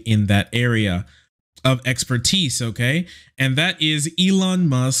necessarily in that area of expertise, okay? And that is Elon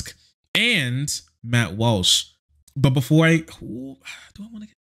Musk and Matt Walsh. But before do I want to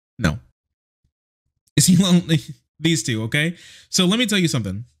get... No. It's Elon, these two, okay? So let me tell you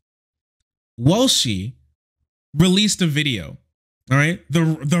something. Walshy released a video, all right?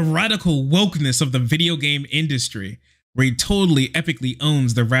 The radical wokeness of the video game industry, where he totally epically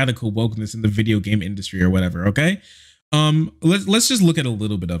owns the radical wokeness in the video game industry or whatever, okay? Let's just look at a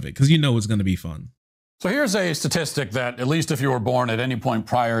little bit of it, because you know it's going to be fun. So here's a statistic that, at least if you were born at any point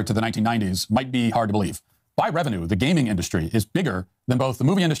prior to the 1990s, might be hard to believe. By revenue, the gaming industry is bigger than both the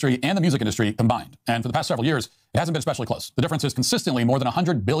movie industry and the music industry combined. And for the past several years, it hasn't been especially close. The difference is consistently more than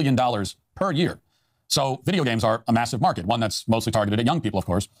 $100 billion per year. So video games are a massive market, one that's mostly targeted at young people, of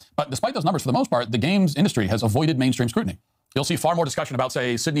course. But despite those numbers, for the most part, the games industry has avoided mainstream scrutiny. You'll see far more discussion about,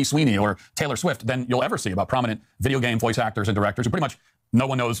 say, Sydney Sweeney or Taylor Swift than you'll ever see about prominent video game voice actors and directors who pretty much no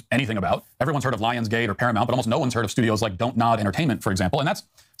one knows anything about. Everyone's heard of Lionsgate or Paramount, but almost no one's heard of studios like Don't Nod Entertainment, for example. And that's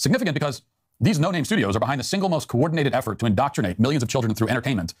significant because these no-name studios are behind the single most coordinated effort to indoctrinate millions of children through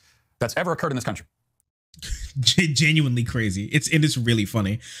entertainment that's ever occurred in this country. Genuinely crazy. It's really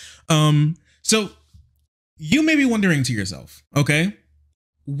funny. So you may be wondering to yourself, okay,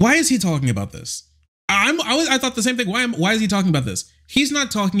 why is he talking about this? I thought the same thing. Why is he talking about this? He's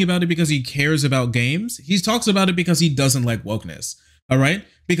not talking about it because he cares about games. He talks about it because he doesn't like wokeness. All right,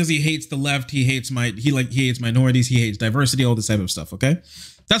 because he hates the left. He hates minorities. He hates diversity. All this type of stuff. Okay,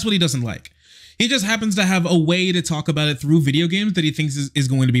 that's what he doesn't like. He just happens to have a way to talk about it through video games that he thinks is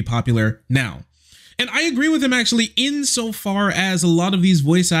going to be popular now. And I agree with him actually insofar as a lot of these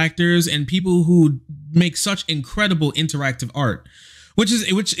voice actors and people who make such incredible interactive art, which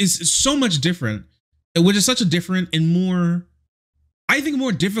is so much different. Which is such a different and more I think,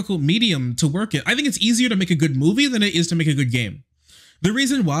 more difficult medium to work in. I think it's easier to make a good movie than it is to make a good game. The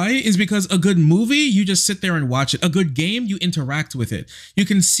reason why is because a good movie, you just sit there and watch it. A good game, you interact with it. You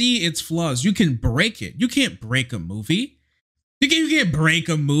can see its flaws. You can break it. You can't break a movie. You can't break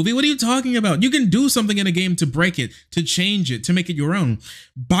a movie. What are you talking about? You can do something in a game to break it, to change it, to make it your own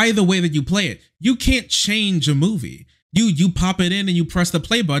by the way that you play it. You can't change a movie. You pop it in and you press the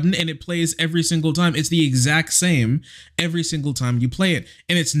play button and it plays every single time. It's the exact same every single time you play it.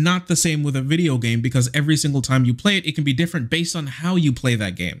 And it's not the same with a video game, because every single time you play it, it can be different based on how you play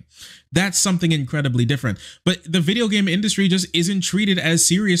that game. That's something incredibly different. But the video game industry just isn't treated as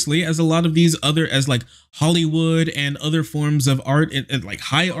seriously as a lot of these other, as like Hollywood and other forms of art, and like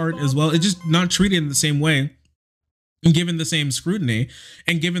high art as well. It's just not treated in the same way. And given the same scrutiny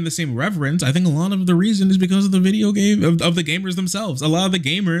and given the same reverence. I think a lot of the reason is because of the video game, of the gamers themselves. A lot of the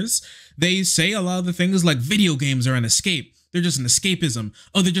gamers, they say a lot of the things like video games are an escape. They're just an escapism.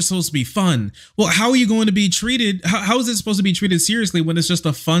 Oh, they're just supposed to be fun. Well, how are you going to be treated? How is it supposed to be treated seriously when it's just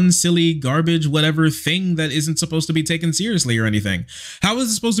a fun, silly, garbage, whatever thing that isn't supposed to be taken seriously or anything? How is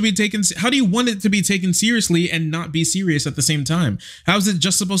it supposed to be taken? How do you want it to be taken seriously and not be serious at the same time? How is it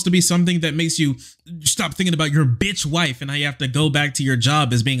just supposed to be something that makes you stop thinking about your bitch wife and how you have to go back to your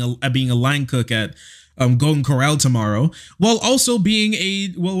job as being a line cook at Golden Corral tomorrow, while also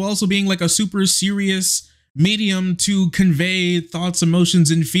being like a super serious medium to convey thoughts, emotions,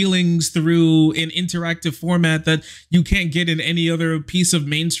 and feelings through an interactive format that you can't get in any other piece of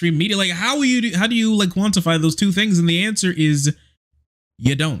mainstream media? Like, how do you like quantify those two things? And the answer is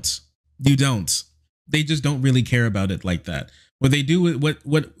you don't. They just don't really care about it like that. What they do, what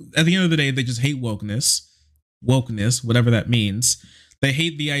at the end of the day, they just hate wokeness, whatever that means. They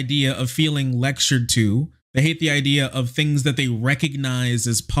hate the idea of feeling lectured to. They hate the idea of things that they recognize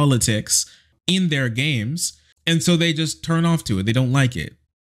as politics in their games, and so they just turn off to it. They don't like it.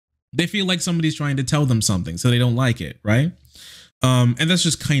 They feel like somebody's trying to tell them something, so they don't like it, right? And that's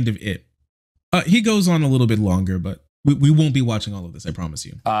just kind of it. He goes on a little bit longer, but we won't be watching all of this, I promise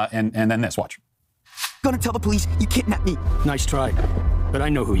you. And then this, watch. Gonna tell the police you kidnapped me. Nice try, but I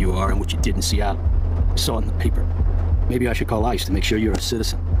know who you are and what you did in Seattle. I saw it in the paper. Maybe I should call ICE to make sure you're a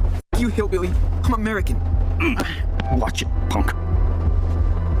citizen. You hillbilly. I'm American. Watch it, punk.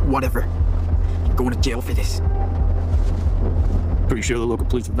 Whatever. Going to jail for this. Pretty sure the local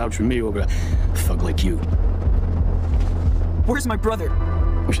police will vouch for me over a thug like you. Where's my brother?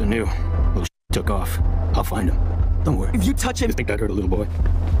 Wish I knew. Little took off. I'll find him. Don't worry. If you touch him... You think that hurt a little boy?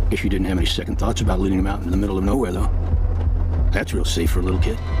 Guess you didn't have any second thoughts about leading him out into the middle of nowhere, though. That's real safe for a little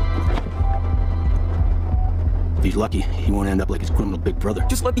kid. If he's lucky, he won't end up like his criminal big brother.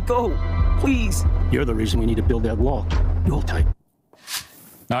 Just let me go. Please. You're the reason we need to build that wall. You hold tight.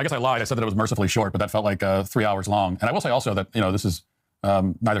 Now, I guess I lied. I said that it was mercifully short, but that felt like 3 hours long. And I will say also that, this is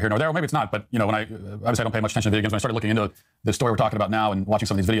neither here nor there, or maybe it's not, but, when obviously I don't pay much attention to video games. When I started looking into the story we're talking about now and watching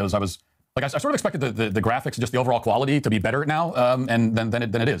some of these videos, I was like, I sort of expected the graphics and just the overall quality to be better now than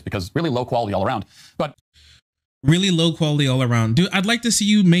it is, because really low quality all around. But really low quality all around. Dude, I'd like to see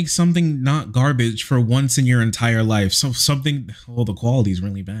you make something not garbage for once in your entire life. So something, the quality is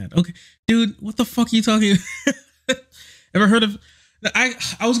really bad. Okay, dude, what the fuck are you talking? Ever heard of... I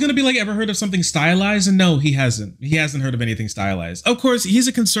was gonna be like, ever heard of something stylized? And no, he hasn't. He hasn't heard of anything stylized. Of course, he's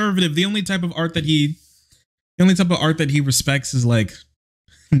a conservative. The only type of art that he respects is like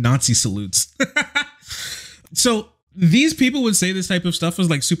Nazi salutes. So these people would say this type of stuff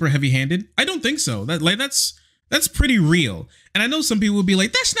was like super heavy-handed. I don't think so. That's pretty real. And I know some people would be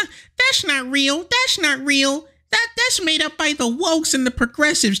like, that's not real. That's not real. That's made up by the wokes and the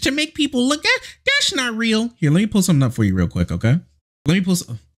progressives to make people look at. That's not real. Here, let me pull something up for you real quick, okay? Let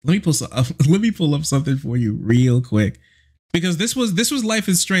me pull up something for you real quick, because this was Life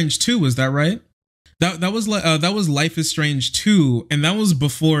is Strange 2, was that right? That was Life is Strange 2, and that was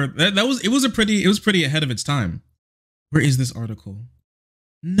before it was pretty ahead of its time. Where is this article?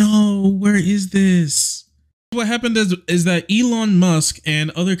 No, where is this? What happened is that Elon Musk and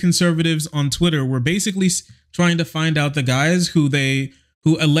other conservatives on Twitter were basically trying to find out the guys who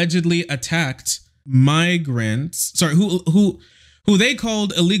allegedly attacked migrants, who they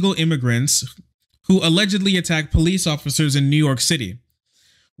called illegal immigrants, who allegedly attacked police officers in New York City.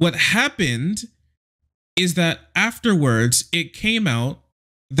 What happened is that afterwards, it came out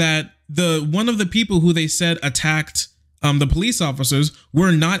that one of the people who they said attacked the police officers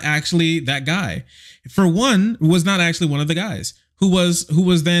were not actually that guy. For one, was not actually one of the guys who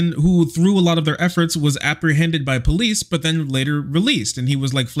through a lot of their efforts was apprehended by police, but then later released. And he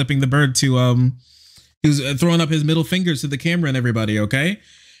was like flipping the bird to he was throwing up his middle fingers to the camera and everybody, okay?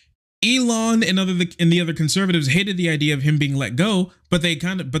 Elon and the other conservatives hated the idea of him being let go, but they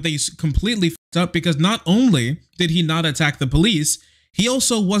completely fucked up because not only did he not attack the police, he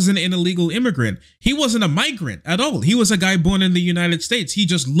also wasn't an illegal immigrant. He wasn't a migrant at all. He was a guy born in the United States. He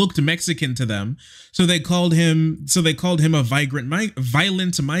just looked Mexican to them, so they called him a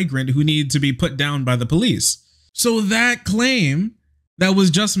violent migrant who needed to be put down by the police. So that claim that was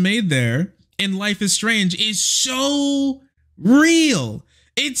just made there in Life is Strange is so real.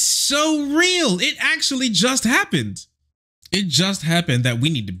 It's so real. It actually just happened. It just happened that we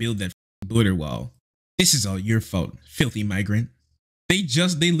need to build that border wall. This is all your fault, filthy migrant.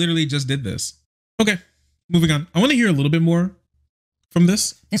 They literally just did this. Okay, moving on. I want to hear a little bit more from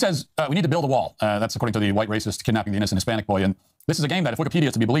this. He says, we need to build a wall. That's according to the white racist kidnapping the innocent Hispanic boy. And this is a game that, if Wikipedia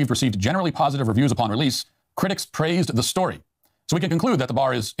is to be believed, received generally positive reviews upon release. Critics praised the story. So we can conclude that the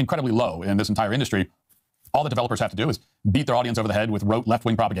bar is incredibly low in this entire industry. All the developers have to do is beat their audience over the head with rote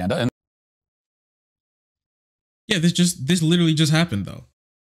left-wing propaganda. And yeah, this literally just happened though.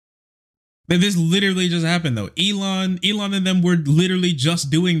 This literally just happened though. Elon and them were literally just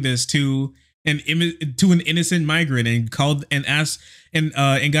doing this to an innocent migrant and got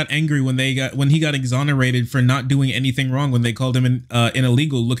angry when he got exonerated for not doing anything wrong when they called him an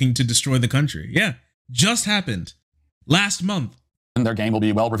illegal looking to destroy the country. Yeah, just happened last month. And their game will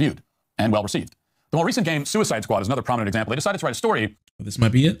be well reviewed and well received. The more recent game, Suicide Squad, is another prominent example. They decided to write a story. Oh, this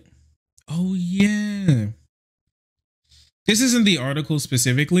might be it. Oh yeah. This isn't the article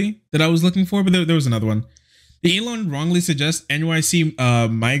specifically that I was looking for, but there was another one. Elon wrongly suggests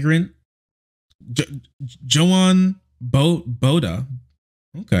NYC migrant Joan Boda,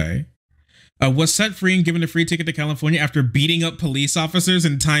 okay, was set free and given a free ticket to California after beating up police officers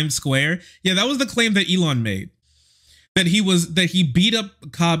in Times Square. Yeah, that was the claim that Elon made. That he beat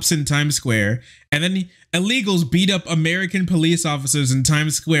up cops in Times Square, and then illegals beat up American police officers in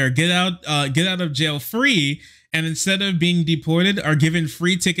Times Square, get out of jail free, and instead of being deported, are given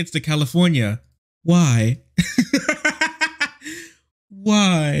free tickets to California. Why?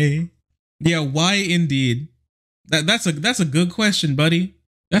 Why? Yeah, why indeed? That's a good question, buddy.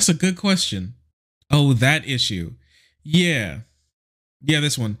 That's a good question. Oh, that issue. Yeah,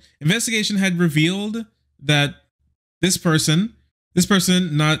 this one. Investigation had revealed that this person,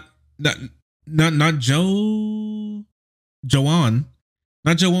 not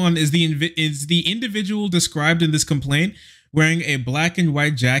Joanne is the individual described in this complaint wearing a black and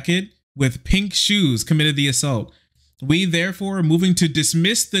white jacket with pink shoes committed the assault. We therefore are moving to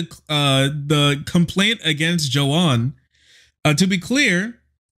dismiss the complaint against Joanne. To be clear,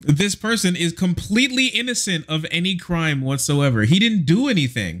 this person is completely innocent of any crime whatsoever. He didn't do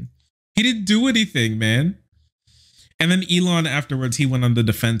anything. He didn't do anything, man. And then Elon afterwards, he went on the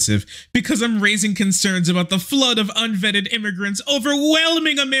defensive because I'm raising concerns about the flood of unvetted immigrants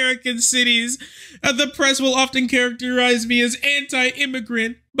overwhelming American cities. The press will often characterize me as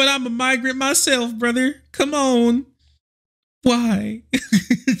anti-immigrant, but I'm a migrant myself, brother. Come on. Why?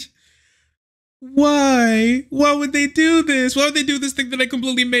 Why? Why would they do this? Why would they do this thing that I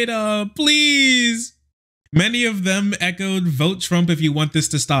completely made up? Please. Many of them echoed, vote Trump if you want this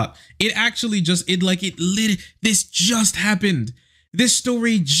to stop. It actually just, this just happened. This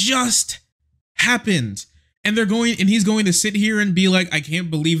story just happened. And he's going to sit here and be like, I can't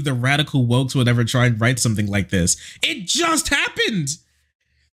believe the radical wokes would ever try and write something like this. It just happened.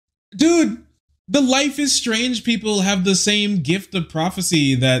 Dude, the Life is Strange people have the same gift of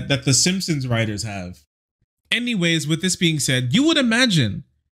prophecy that the Simpsons writers have. Anyways, with this being said, you would imagine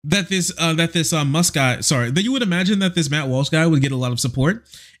that this Matt Walsh guy would get a lot of support,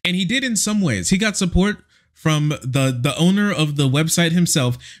 and he did in some ways. He got support from the owner of the website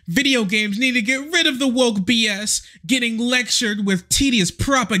himself. Video games need to get rid of the woke BS. Getting lectured with tedious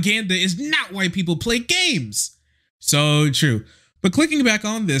propaganda is not why people play games. So true. But clicking back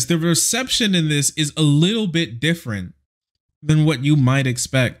on this, the reception in this is a little bit different than what you might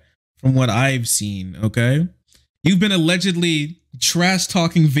expect from what I've seen, okay? You've been allegedly trash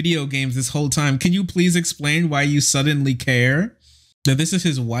talking video games this whole time. Can you please explain why you suddenly care? Now, this is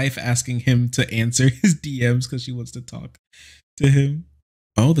his wife asking him to answer his DMs because she wants to talk to him.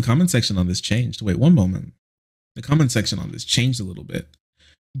 Oh, the comment section on this changed. Wait, one moment. The comment section on this changed a little bit.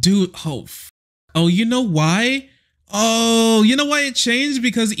 Dude, oh, you know why? Oh, you know why it changed?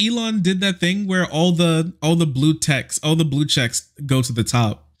 Because Elon did that thing where all the blue checks go to the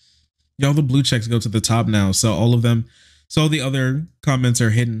top. Yeah, all the blue checks go to the top now. So all the other comments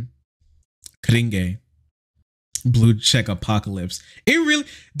are hidden. Kringe. Blue check apocalypse. It really,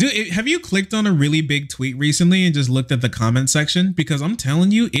 dude, have you clicked on a really big tweet recently and just looked at the comment section? Because I'm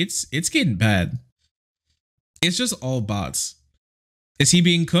telling you, it's getting bad. It's just all bots. Is he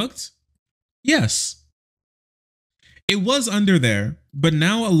being cooked? Yes. It was under there, but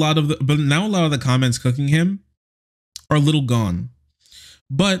now a lot of the comments cooking him are a little gone.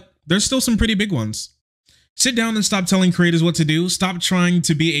 But there's still some pretty big ones. Sit down and stop telling creators what to do. Stop trying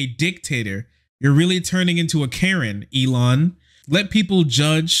to be a dictator. You're really turning into a Karen, Elon. Let people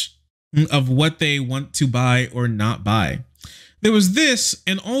judge of what they want to buy or not buy. There was this,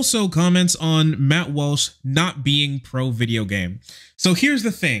 and also comments on Matt Walsh not being pro video game. So here's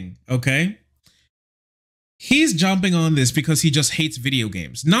the thing, okay? He's jumping on this because he just hates video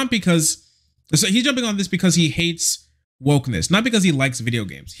games. So he's jumping on this because he hates wokeness, not because he likes video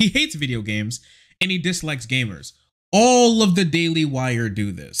games. He hates video games and he dislikes gamers. All of the Daily Wire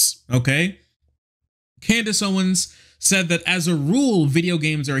do this, okay? Candace Owens said that as a rule, video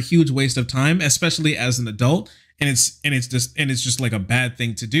games are a huge waste of time, especially as an adult, and it's just like a bad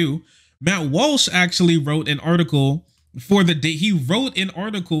thing to do. Matt Walsh actually wrote an article for the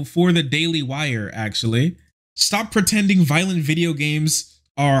Daily Wire, actually. Stop pretending violent video games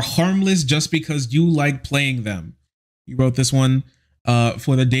are harmless just because you like playing them. He wrote this one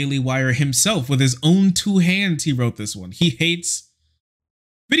for the Daily Wire himself with his own 2 hands. He wrote this one. He hates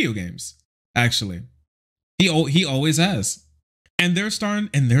video games, actually. He always has. And they're starting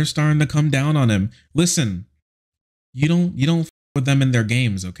to come down on him. Listen, you don't f with them in their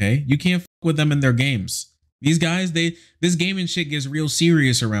games, okay? You can't f with them in their games. These guys, this gaming shit gets real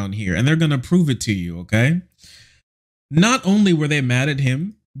serious around here, and they're gonna prove it to you, okay? Not only were they mad at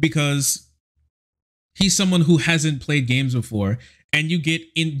him because he's someone who hasn't played games before, and you get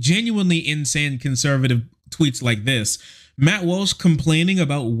genuinely insane conservative tweets like this. Matt Walsh complaining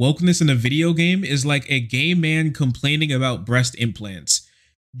about wokeness in a video game is like a gay man complaining about breast implants.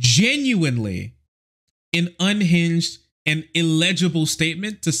 Genuinely an unhinged and illegible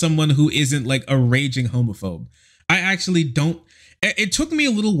statement to someone who isn't like a raging homophobe. I actually don't. It took me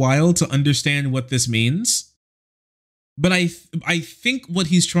a little while to understand what this means, but I think what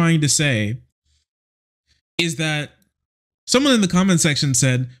he's trying to say is that someone in the comment section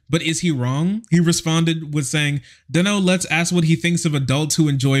said, but is he wrong? He responded with saying, dunno, let's ask what he thinks of adults who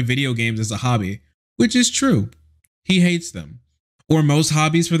enjoy video games as a hobby, which is true. He hates them. Or most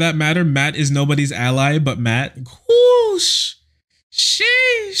hobbies for that matter. Matt is nobody's ally but Matt. Whoosh.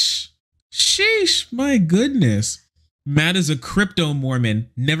 Sheesh. Sheesh. My goodness. Matt is a crypto Mormon.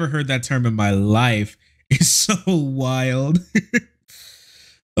 Never heard that term in my life. It's so wild.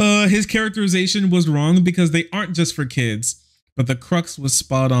 His characterization was wrong because they aren't just for kids, but the crux was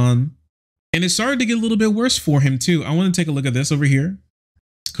spot on. And it started to get a little bit worse for him too. I want to take a look at this over here,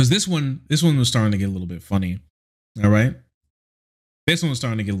 because this one was starting to get a little bit funny. All right. This one was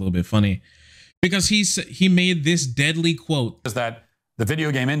starting to get a little bit funny because he made this deadly quote. Is that the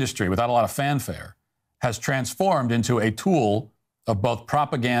video game industry, without a lot of fanfare, has transformed into a tool of both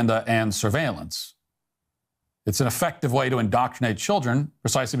propaganda and surveillance. It's an effective way to indoctrinate children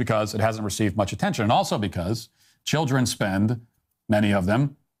precisely because it hasn't received much attention, and also because children spend, many of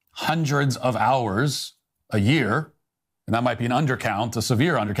them, hundreds of hours a year, and that might be an undercount, a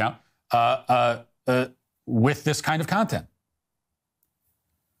severe undercount, with this kind of content.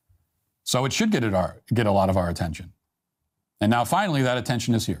 So it should get a lot of our attention. And now finally that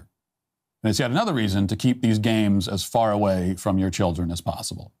attention is here. And it's yet another reason to keep these games as far away from your children as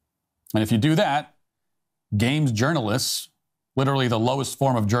possible. And if you do that, games journalists, literally the lowest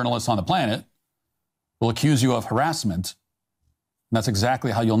form of journalists on the planet, will accuse you of harassment. And that's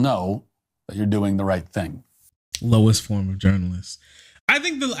exactly how you'll know that you're doing the right thing. Lowest form of journalists. I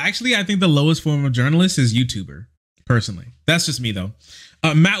think the lowest form of journalist is YouTuber, personally. That's just me though.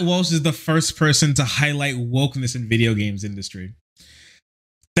 Matt Walsh is the first person to highlight wokeness in video games industry.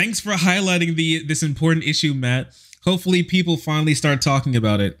 Thanks for highlighting this important issue, Matt. Hopefully people finally start talking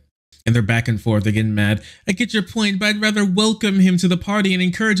about it. And they're back and forth, they're getting mad. I get your point, but I'd rather welcome him to the party and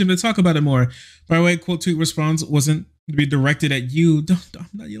encourage him to talk about it more. By the way, quote tweet response wasn't to be directed at you. I'm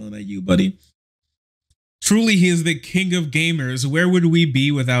not yelling at you, buddy. Truly, he is the king of gamers. Where would we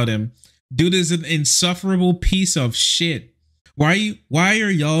be without him? Dude is an insufferable piece of shit. Why are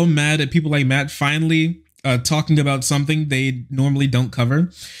y'all mad at people like Matt finally talking about something they normally don't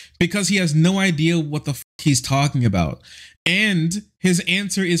cover? Because he has no idea what the f he's talking about. And his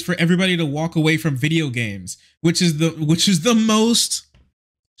answer is for everybody to walk away from video games, which is the most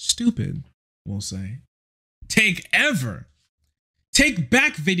stupid, we'll say, take ever. Take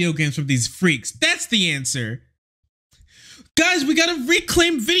back video games from these freaks. That's the answer. Guys, we gotta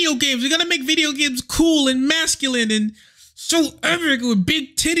reclaim video games. We gotta make video games cool and masculine and so epic with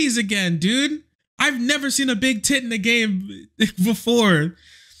big titties again, dude. I've never seen a big tit in a game before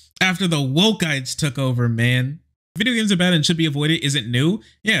after the wokeites took over, man. Video games are bad and should be avoided isn't new.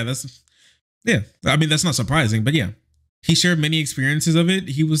 Yeah, I mean, that's not surprising, but yeah. He shared many experiences of it.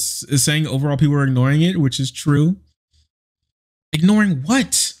 He was saying overall people are ignoring it, which is true. Ignoring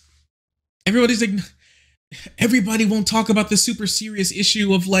what? Everybody won't talk about the super serious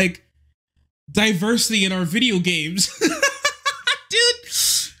issue of like diversity in our video games.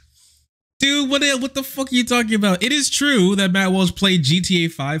 Dude, what the fuck are you talking about? It is true that Matt Walsh played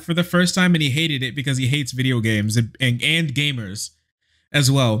GTA 5 for the first time and he hated it because he hates video games and gamers as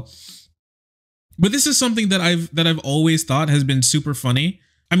well. But this is something that I've always thought has been super funny.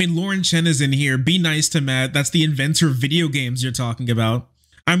 I mean, Lauren Chen is in here. Be nice to Matt. That's the inventor of video games you're talking about.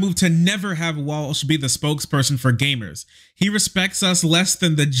 I moved to never have Walsh be the spokesperson for gamers. He respects us less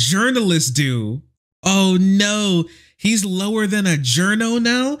than the journalists do. Oh no, he's lower than a journo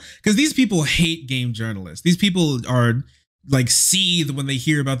now? Because these people hate game journalists. These people are like seethe when they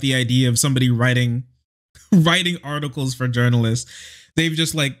hear about the idea of somebody writing articles for journalists. They've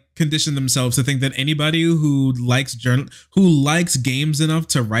just like conditioned themselves to think that anybody who likes games enough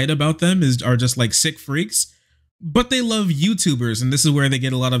to write about them are just like sick freaks. But they love YouTubers, and this is where they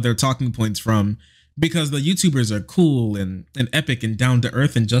get a lot of their talking points from, because the YouTubers are cool and epic and down to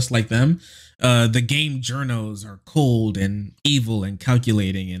earth and just like them. The game journos are cold and evil and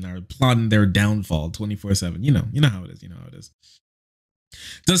calculating and are plotting their downfall 24/7. You know how it is. You know how it is.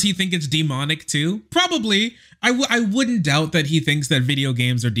 Does he think it's demonic too? Probably. I wouldn't doubt that he thinks that video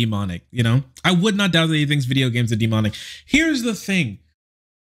games are demonic. You know, I would not doubt that he thinks video games are demonic. Here's the thing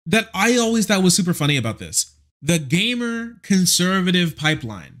that I always thought was super funny about this. The gamer conservative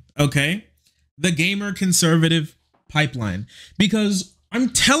pipeline, okay? The gamer conservative pipeline. Because I'm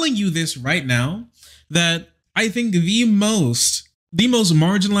telling you this right now, that I think the most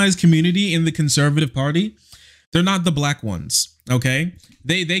marginalized community in the conservative party, they're not the black ones, okay?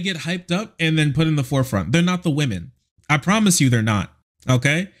 They get hyped up and then put in the forefront. They're not the women. I promise you they're not,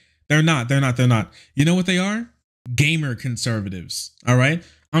 okay? They're not. You know what they are? Gamer conservatives, all right?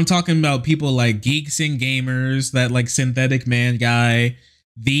 I'm talking about people like Geeks and Gamers, that like Synthetic Man guy,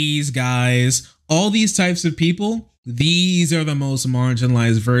 these guys, all these types of people. These are the most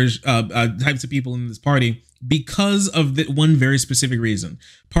marginalized types of people in this party because of the one very specific reason: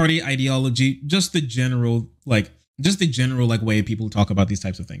 party ideology, just the general way people talk about these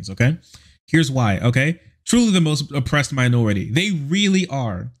types of things. Okay, here's why. Okay, truly the most oppressed minority. They really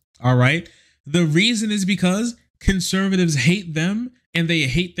are. All right, the reason is because conservatives hate them. And they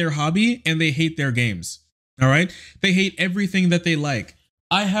hate their hobby and they hate their games. All right. They hate everything that they like.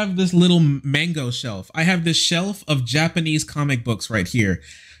 I have this little mango shelf. I have this shelf of Japanese comic books right here.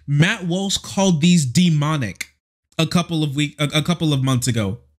 Matt Walsh called these demonic a couple of months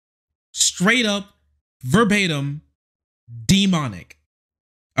ago. Straight up, verbatim, demonic.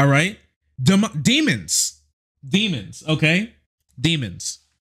 All right. Demons. Okay.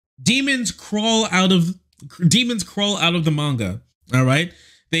 Demons crawl out of the manga. All right,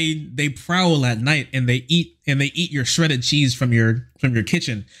 they prowl at night and they eat your shredded cheese from your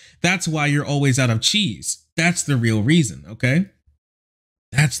kitchen. That's why you're always out of cheese. That's the real reason. Okay,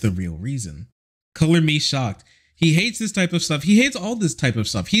 that's the real reason. Color me shocked. He hates this type of stuff. He hates all this type of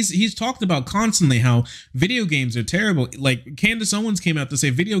stuff. He's talked about constantly how video games are terrible. Like Candace Owens came out to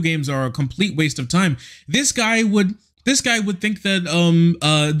say video games are a complete waste of time. This guy would think that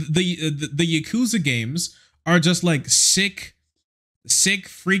the Yakuza games are just like sick,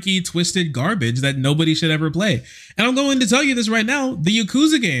 freaky, twisted garbage that nobody should ever play. And I'm going to tell you this right now. The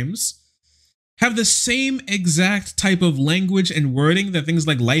Yakuza games have the same exact type of language and wording that things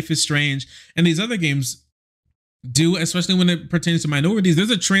like Life is Strange and these other games do, especially when it pertains to minorities. There's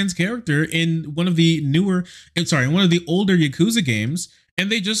a trans character in one of the older Yakuza games,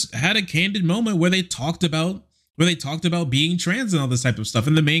 and they just had a candid moment where they talked about being trans and all this type of stuff.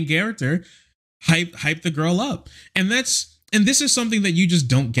 And the main character hyped the girl up. And this is something that you just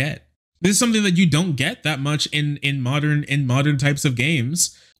don't get. This is something that you don't get that much in modern types of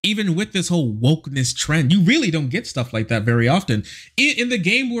games. Even with this whole wokeness trend, you really don't get stuff like that very often. In the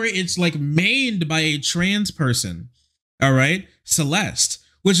game where it's like mained by a trans person, all right, Celeste,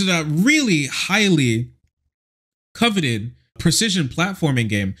 which is a really highly coveted precision platforming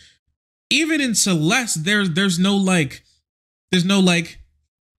game. Even in Celeste, there's no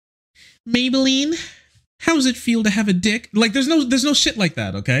Maybelline, how does it feel to have a dick? Like there's no shit like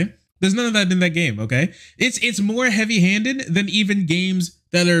that, okay? There's none of that in that game, okay? It's more heavy-handed than even games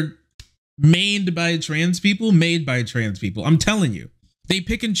that are made by trans people. I'm telling you. They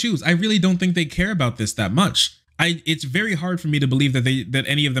pick and choose. I really don't think they care about this that much. It's very hard for me to believe that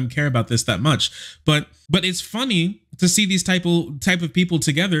any of them care about this that much. But it's funny to see these type of people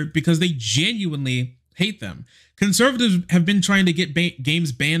together because they genuinely hate them. Conservatives have been trying to get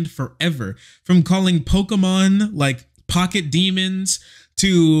games banned forever, from calling Pokemon like Pocket Demons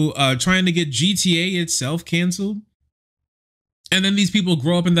to trying to get GTA itself canceled. And then these people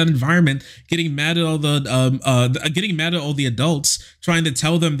grow up in that environment, getting mad at all the adults trying to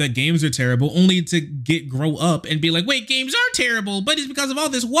tell them that games are terrible, only to grow up and be like, wait, games are terrible, but it's because of all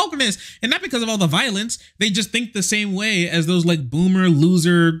this wokeness and not because of all the violence. They just think the same way as those like boomer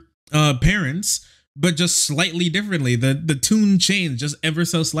loser parents, but just slightly differently. The tune changed just ever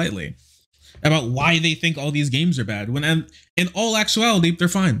so slightly about why they think all these games are bad. When in all actuality, they're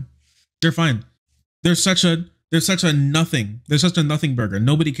fine. They're fine. They're such a nothing. They're such a nothing burger.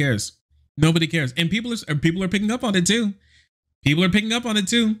 Nobody cares. Nobody cares. And people are picking up on it too. People are picking up on it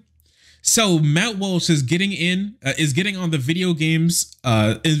too. So Matt Walsh is getting on the video games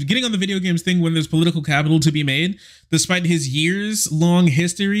thing when there's political capital to be made, despite his years-long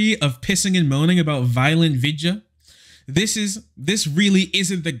history of pissing and moaning about violent vidya. This really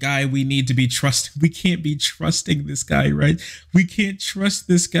isn't the guy we need to be trusting. We can't be trusting this guy, right? We can't trust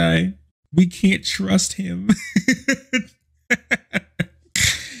this guy. We can't trust him.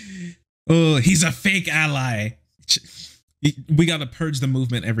 Oh, he's a fake ally. We got to purge the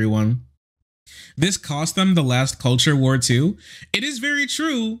movement, everyone. This cost them the last culture war too. It is very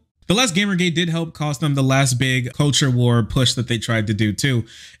true. The last Gamergate did help cost them the last big culture war push that they tried to do too.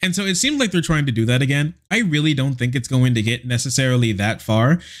 And so it seems like they're trying to do that again. I really don't think it's going to get necessarily that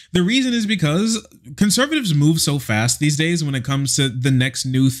far. The reason is because conservatives move so fast these days when it comes to the next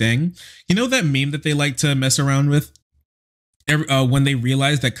new thing. You know that meme that they like to mess around with when they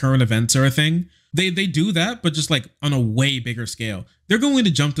realize that current events are a thing? They do that, but just like on a way bigger scale. They're going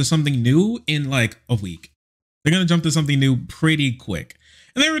to jump to something new in like a week. They're going to jump to something new pretty quick.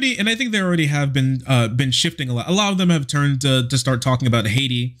 And I think they already have been shifting a lot. A lot of them have turned to start talking about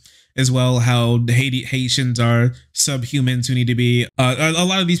Haiti as well, how Haitians are subhumans who need to be, a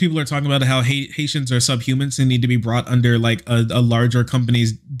lot of these people are talking about how Haitians are subhumans who need to be brought under like a larger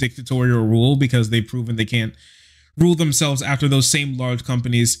company's dictatorial rule because they've proven they can't rule themselves after those same large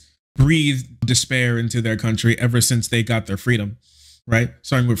companies breathed despair into their country ever since they got their freedom, right?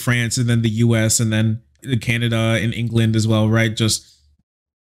 Starting with France and then the US and then Canada and England as well, right? Just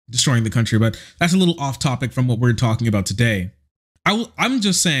destroying the country. But that's a little off topic from what we're talking about today. I'm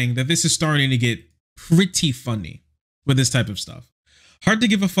just saying that this is starting to get pretty funny with this type of stuff. Hard to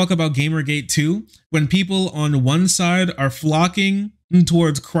give a fuck about Gamergate 2 when people on one side are flocking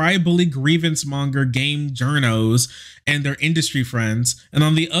towards cry-bully grievance monger game journos and their industry friends, and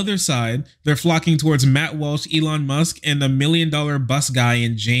on the other side they're flocking towards Matt Walsh, Elon Musk, and the $1 million bus guy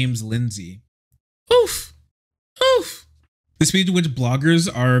in James Lindsay. Oof. Oof. The speed to which bloggers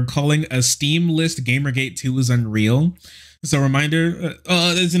are calling a Steam list Gamergate 2 is unreal. So reminder,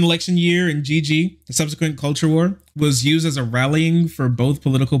 there's an election year in GG. The subsequent culture war was used as a rallying for both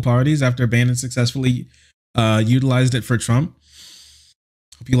political parties after Bannon successfully utilized it for Trump.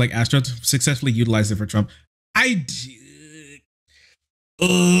 Hope you like Astro. Successfully utilized it for Trump.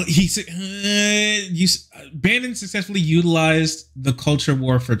 Bannon successfully utilized the culture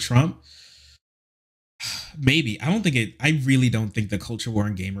war for Trump. Maybe. I really don't think the culture war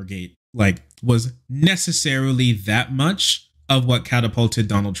in Gamergate like was necessarily that much of what catapulted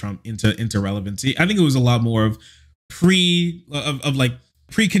Donald Trump into relevancy. I think it was a lot more of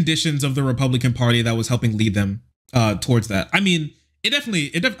preconditions of the Republican Party that was helping lead them towards that. I mean,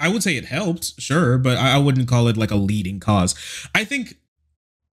 I would say it helped, sure, but I wouldn't call it like a leading cause. I think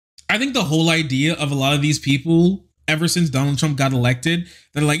the whole idea of a lot of these people ever since Donald Trump got elected,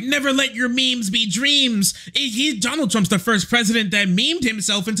 they're like, never let your memes be dreams. Donald Trump's the first president that memed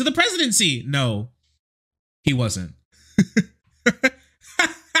himself into the presidency. No, he wasn't.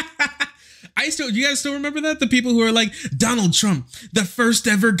 You guys still remember that? The people who are like, Donald Trump, the first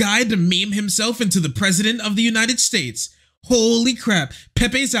ever guy to meme himself into the president of the United States. Holy crap.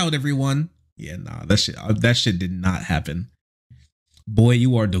 Pepe's out, everyone. Yeah, nah, that shit did not happen. Boy,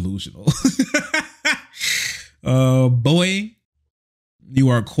 you are delusional. Boy, you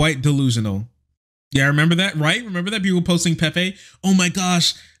are quite delusional. Yeah, remember that, right? Remember that people posting Pepe? Oh my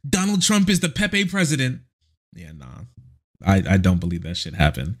gosh, Donald Trump is the Pepe president. Yeah, nah, I don't believe that shit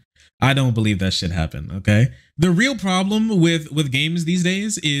happened. I don't believe that shit happened, okay? The real problem with games these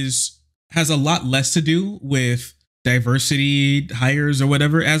days has a lot less to do with diversity hires or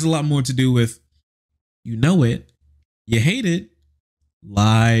whatever. It has a lot more to do with, you know it, you hate it,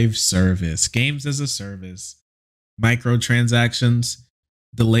 live service, games as a service. Microtransactions,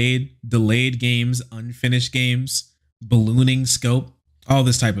 delayed games, unfinished games, ballooning scope, all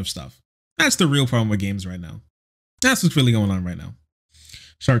this type of stuff. That's the real problem with games right now. That's what's really going on right now.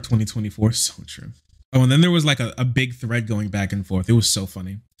 Shark 2024, so true. Oh, and then there was like a big thread going back and forth. It was so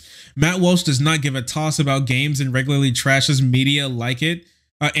funny. Matt Walsh does not give a toss about games and regularly trashes media like it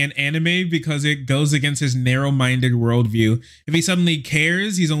and anime because it goes against his narrow-minded worldview. If he suddenly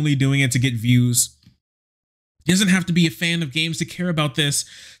cares, he's only doing it to get views. He doesn't have to be a fan of games to care about this,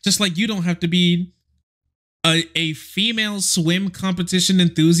 just like you don't have to be a female swim competition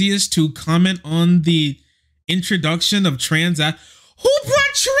enthusiast to comment on the introduction of trans. Who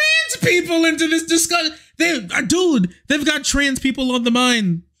brought trans people into this discussion? Dude, they've got trans people on the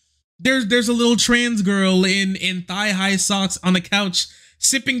mind. There's a little trans girl in thigh-high socks on the couch,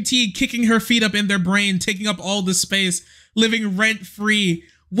 sipping tea, kicking her feet up in their brain, taking up all the space, living rent-free.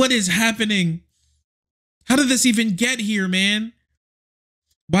 What is happening? How did this even get here, man?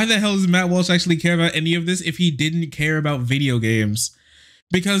 Why the hell does Matt Walsh actually care about any of this if he didn't care about video games?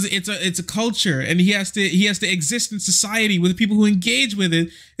 Because it's a culture, and he has to exist in society with people who engage with it.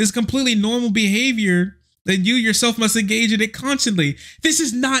 It's completely normal behavior, and you yourself must engage in it constantly. This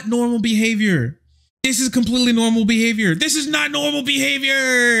is not normal behavior. This is completely normal behavior. This is not normal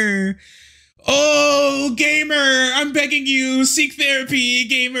behavior. Oh, gamer, I'm begging you, seek therapy,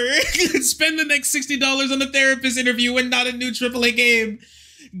 gamer. Spend the next $60 on a therapist interview and not a new AAA game.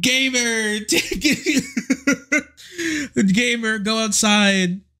 Gamer, gamer, go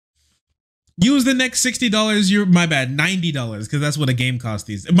outside. Use the next $60. My bad, $90 because that's what a game costs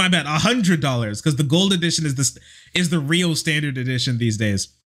these. My bad, $100 because the gold edition is the real standard edition these days.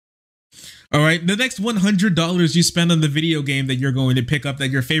 All right, the next $100 you spend on the video game that you're going to pick up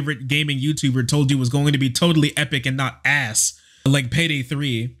that your favorite gaming YouTuber told you was going to be totally epic and not ass, like Payday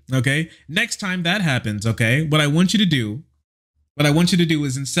 3. Okay, next time that happens, okay, what I want you to do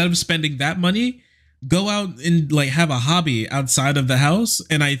is instead of spending that money, go out and like have a hobby outside of the house.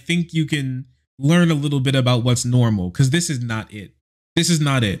 And I think you can learn a little bit about what's normal, because this is not it. This is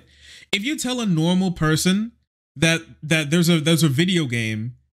not it. If you tell a normal person that there's a video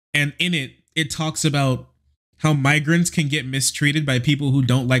game and in it talks about how migrants can get mistreated by people who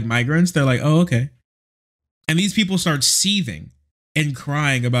don't like migrants, they're like, oh, okay. And these people start seething and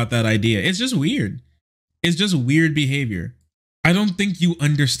crying about that idea. It's just weird. It's just weird behavior. I don't think you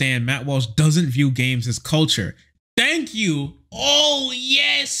understand. Matt Walsh doesn't view games as culture. Thank you. Oh,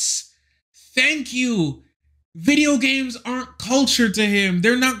 yes. Thank you. Video games aren't culture to him.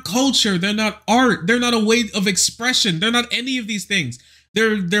 They're not culture. They're not art. They're not a way of expression. They're not any of these things.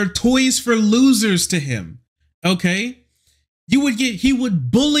 They're toys for losers to him. Okay? He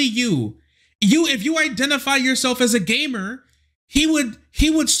would bully you. If you identify yourself as a gamer, he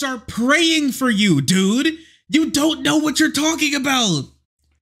would start praying for you, dude. You don't know what you're talking about.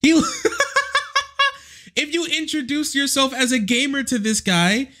 If you introduce yourself as a gamer to this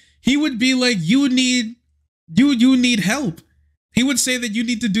guy, he would be like, you need help. He would say that you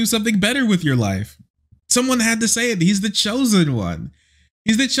need to do something better with your life. Someone had to say it. He's the chosen one.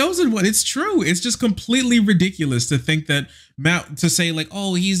 He's the chosen one. It's true. It's just completely ridiculous to think that to say like,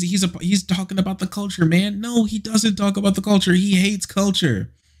 oh, he's talking about the culture, man. No, he doesn't talk about the culture. He hates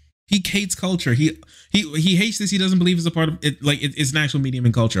culture. He hates culture. He hates this. He doesn't believe it's a part of it. Like it's an actual medium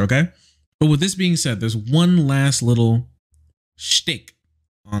in culture. Okay. But with this being said, there's one last little shtick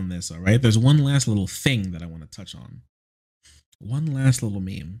on this. All right. There's one last little thing that I want to touch on. One last little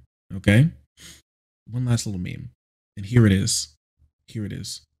meme. Okay. One last little meme. And here it is. Here it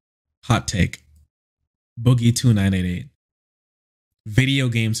is. Hot take. Boogie2988. Video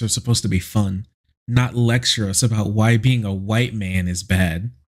games are supposed to be fun, not lecture us about why being a white man is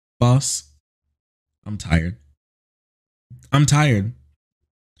bad. Boss, I'm tired. I'm tired.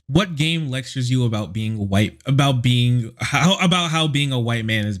 What game lectures you about being white, about how being a white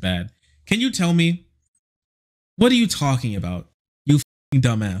man is bad? Can you tell me? What are you talking about? You fucking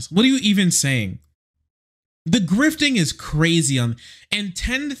dumbass. What are you even saying? The grifting is crazy and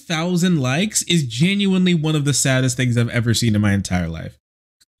 10,000 likes is genuinely one of the saddest things I've ever seen in my entire life.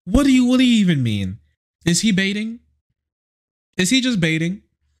 What do you even mean? Is he baiting? Is he just baiting?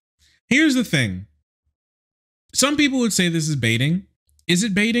 Here's the thing. Some people would say this is baiting. Is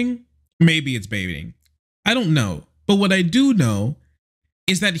it baiting? Maybe it's baiting. I don't know. But what I do know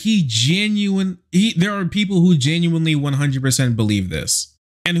is that there are people who genuinely 100% believe this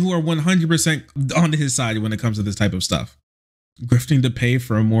and who are 100% on his side when it comes to this type of stuff. Grifting to pay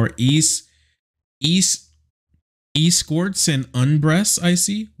for a more escorts and unbreasts, I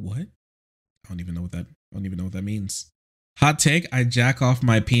see. What? I don't even know what that means. Hot take, I jack off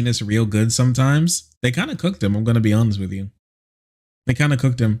my penis real good sometimes. They kind of cooked him, I'm going to be honest with you. They kind of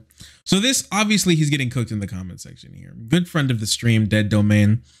cooked him. So this, obviously, he's getting cooked in the comment section here. Good friend of the stream, Dead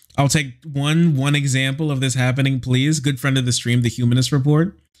Domain. I'll take one example of this happening, please. Good friend of the stream, The Humanist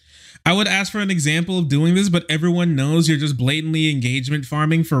Report. I would ask for an example of doing this, but everyone knows you're just blatantly engagement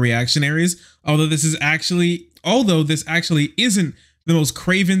farming for reactionaries. Although this actually isn't the most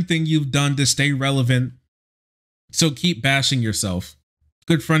craven thing you've done to stay relevant. So keep bashing yourself.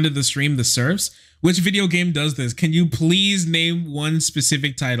 Good friend of the stream, The Surfs. Which video game does this? Can you please name one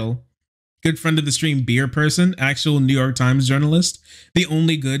specific title? Good friend of the stream, Beer Person, actual New York Times journalist, the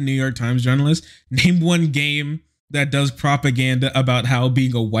only good New York Times journalist. Name one game that does propaganda about how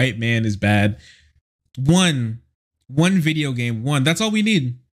being a white man is bad. One video game, one. That's all we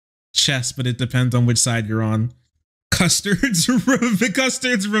need. Chess, but it depends on which side you're on. Custard's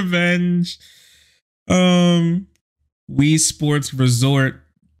Revenge. Wii Sports Resort.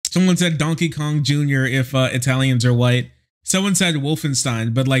 Someone said Donkey Kong Jr. if Italians are white. Someone said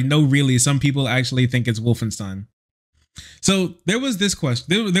Wolfenstein, but like, no, really, some people actually think it's Wolfenstein. So there was this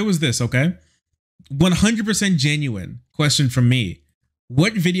question. There was this, okay? 100% genuine question from me.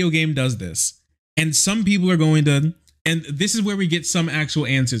 What video game does this? And some people are going to, and this is where we get some actual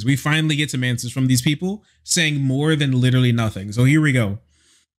answers. We finally get some answers from these people saying more than literally nothing. So here we go.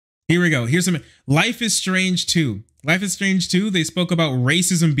 Here's some. Life is Strange 2. Life is Strange 2, they spoke about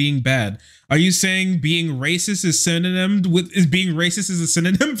racism being bad. Are you saying being racist is being racist is a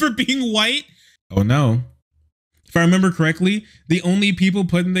synonym for being white? Oh no. If I remember correctly, the only people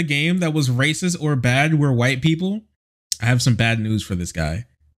put in the game that was racist or bad were white people. I have some bad news for this guy.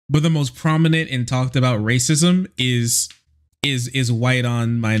 But the most prominent and talked about racism is white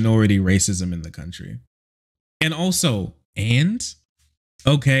on minority racism in the country. And also,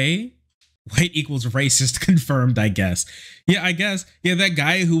 okay, white equals racist confirmed, I guess. Yeah, I guess. Yeah, that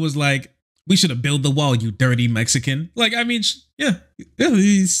guy who was like, we should have built the wall, you dirty Mexican. Like, I mean, that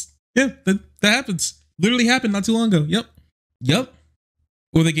happens. Literally happened not too long ago. Yep.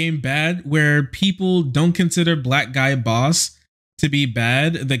 Or the game Bad, where people don't consider black guy boss to be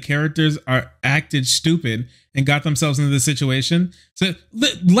bad. The characters are acted stupid and got themselves into the situation. So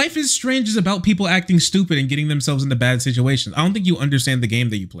Life is Strange is about people acting stupid and getting themselves into bad situations. I don't think you understand the game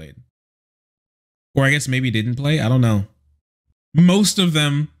that you played. Or I guess maybe didn't play. I don't know. Most of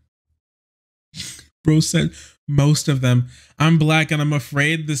them, bro said, most of them. I'm black and I'm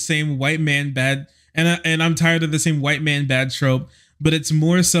afraid the same white man bad, and I'm tired of the same white man bad trope, but it's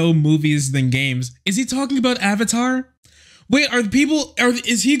more so movies than games. Is he talking about Avatar? Wait,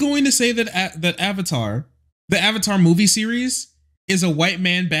 is he going to say that that Avatar, the Avatar movie series, is a white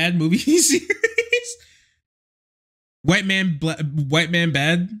man bad movie series? White man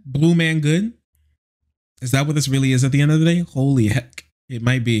bad, blue man good? Is that what this really is at the end of the day? Holy heck. It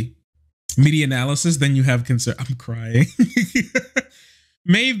might be. Media analysis, then you have concern. I'm crying.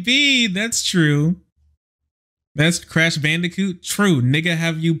 Maybe. That's true. That's Crash Bandicoot. True. Nigga,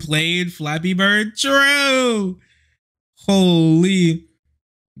 have you played Flappy Bird? True. Holy.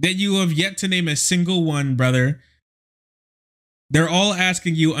 That you have yet to name a single one, brother. They're all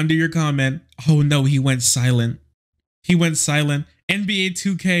asking you under your comment, oh no, he went silent. He went silent. NBA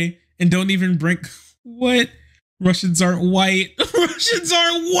 2K, and don't even bring... What? Russians aren't white. Russians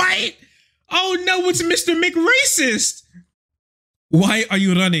aren't white. Oh no, it's Mr. McRacist. Why are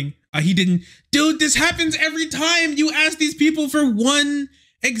you running? He didn't. Dude, this happens every time you ask these people for one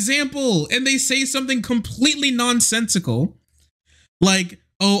example and they say something completely nonsensical. Like,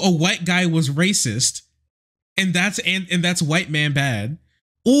 oh, a white guy was racist and that's white man bad.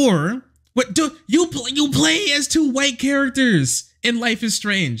 Or what do you play as two white characters in Life is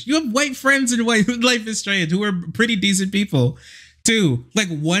Strange. You have white friends in Life is Strange who are pretty decent people too. Like,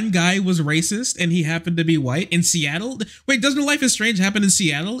 one guy was racist and he happened to be white in Seattle. Wait, doesn't Life is Strange happen in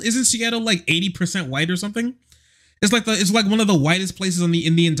Seattle? Isn't Seattle like 80% white or something? It's like one of the whitest places in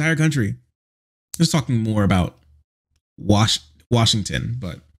the entire country. Just talking more about Washington,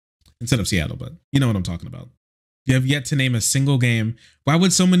 but instead of Seattle, but you know what I'm talking about. You have yet to name a single game. Why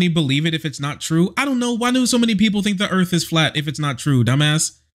would so many believe it if it's not true? I don't know. Why do so many people think the earth is flat if it's not true,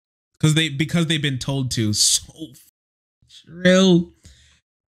 dumbass? Because they've been told to. So true.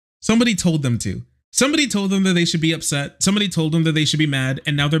 Somebody told them to. Somebody told them that they should be upset. Somebody told them that they should be mad,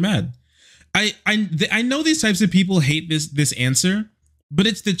 and now they're mad. I know these types of people hate this answer, but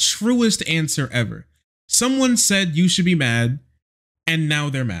it's the truest answer ever. Someone said you should be mad, and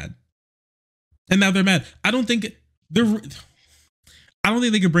now they're mad. And now they're mad. I don't think they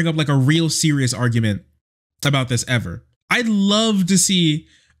could bring up like a real serious argument about this ever. I'd love to see.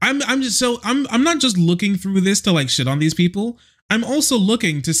 I'm not just looking through this to like shit on these people. I'm also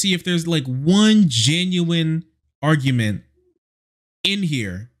looking to see if there's like one genuine argument in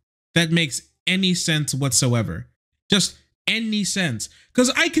here that makes any sense whatsoever. Just any sense. Because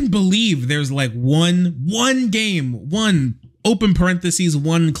I can believe there's like one game, one open parentheses,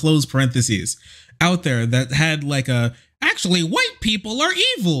 one close parentheses out there that had like a, actually white people are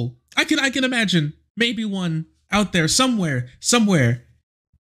evil. I can imagine maybe one out there somewhere,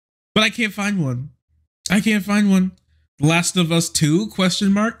 but I can't find one. Last of Us 2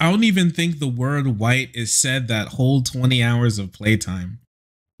 question mark. I don't even think the word white is said that whole 20 hours of playtime.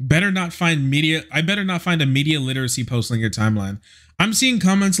 I better not find a media literacy post on your timeline. I'm seeing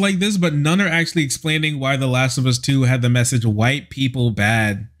comments like this, but none are actually explaining why The Last of Us 2 had the message white people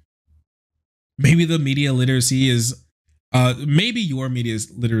bad. Maybe the media literacy is, maybe your media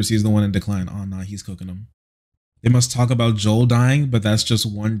literacy is the one in decline. Oh no, he's cooking them. They must talk about Joel dying, but that's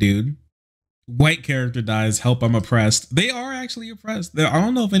just one dude. White character dies, help, I'm oppressed. They are actually oppressed. I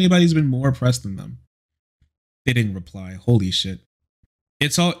don't know if anybody's been more oppressed than them. They didn't reply. Holy shit.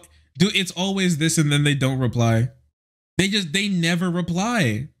 It's always this and then they don't reply. They never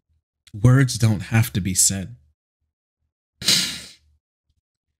reply. Words don't have to be said.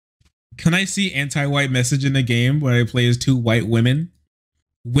 Can I see anti-white message in the game where I play as 2 white women?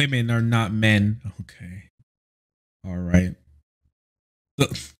 Women are not men. Okay. All right.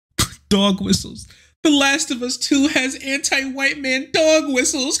 Dog whistles. The Last of Us 2 has anti-white man dog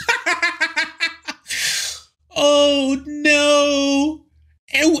whistles. Oh no.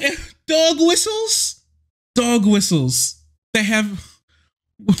 Dog whistles? Dog whistles. They have...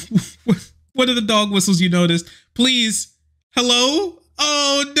 What are the dog whistles you noticed? Please. Hello?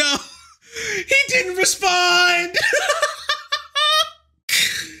 Oh no. He didn't respond.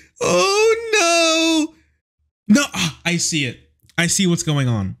 Oh no. No, I see it. I see what's going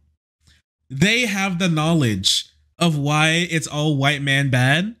on. They have the knowledge of why it's all white man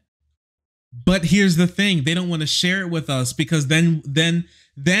bad. But here's the thing. They don't want to share it with us because then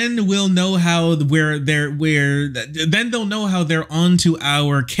we'll know how then they'll know how they're onto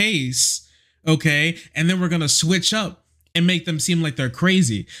our case. Okay. And then we're going to switch up and make them seem like they're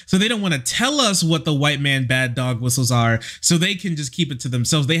crazy. So they don't want to tell us what the white man bad dog whistles are. So they can just keep it to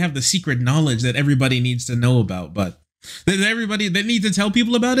themselves. They have the secret knowledge that everybody needs to know about, but they need to tell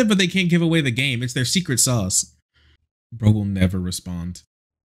people about it, but they can't give away the game. It's their secret sauce. Bro will never respond.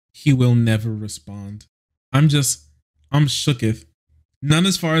 He will never respond. I'm shooketh. None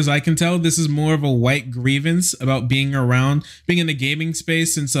as far as I can tell. This is more of a white grievance about being in the gaming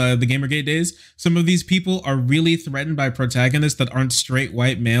space since the GamerGate days. Some of these people are really threatened by protagonists that aren't straight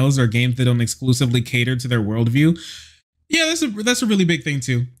white males or games that don't exclusively cater to their worldview. Yeah, that's a really big thing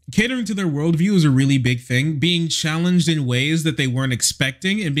too. Catering to their worldview is a really big thing. Being challenged in ways that they weren't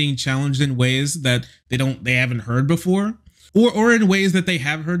expecting and being challenged in ways that they haven't heard before. Or in ways that they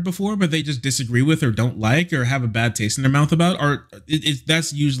have heard before, but they just disagree with or don't like or have a bad taste in their mouth about.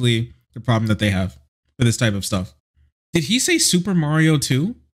 That's usually the problem that they have for this type of stuff. Did he say Super Mario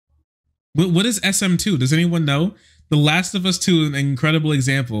 2? What is SM2? Does anyone know? The Last of Us 2, an incredible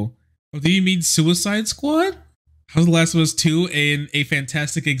example. Oh, do you mean Suicide Squad? How's The Last of Us 2 a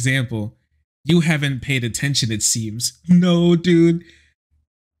fantastic example? You haven't paid attention, it seems. No, dude.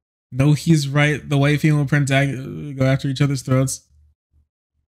 No, he's right. The white female protagonists go after each other's throats.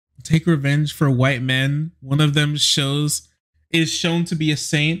 Take revenge for white men. One of them is shown to be a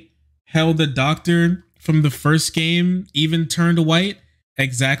saint. Hell, the doctor from the first game even turned white.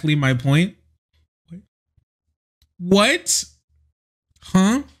 Exactly my point. What?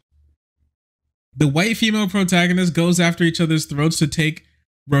 Huh? The white female protagonist goes after each other's throats to take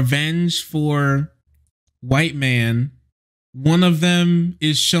revenge for white man. One of them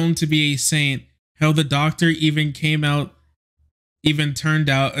is shown to be a saint. Hell, the doctor even turned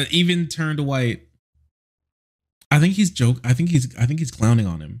white. I think he's clowning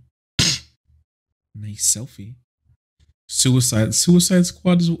on him. Nice selfie. Suicide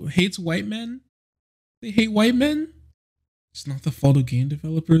Squad hates white men. They hate white men. It's not the fault of game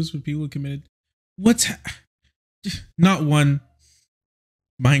developers for people who committed. Not one.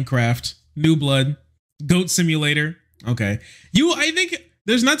 Minecraft, New Blood, Goat Simulator. Okay, I think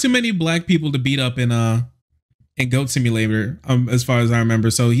there's not too many black people to beat up in Goat Simulator, as far as I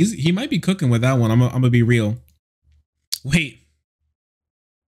remember. So he might be cooking with that one. I'm gonna be real. Wait,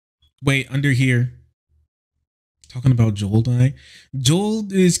 under here. Talking about Joel dying.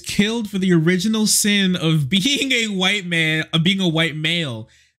 Joel is killed for the original sin of being a white man, of being a white male.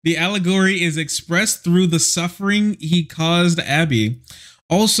 The allegory is expressed through the suffering he caused Abby.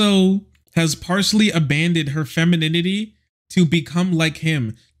 Also has partially abandoned her femininity to become like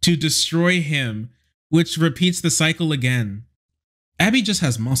him, to destroy him, which repeats the cycle again. Abby just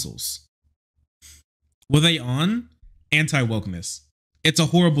has muscles. Were they on? Anti-wokeness. It's a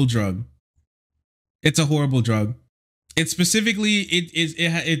horrible drug. It's a horrible drug. It specifically,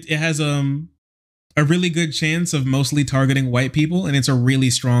 it has a a really good chance of mostly targeting white people, and it's a really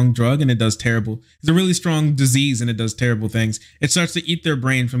strong drug and it does terrible. It's a really strong disease and it does terrible things. It starts to eat their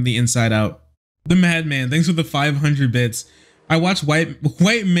brain from the inside out. The Madman, thanks for the 500 bits. I watched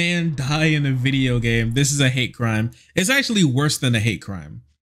white man die in a video game. This is a hate crime. It's actually worse than a hate crime.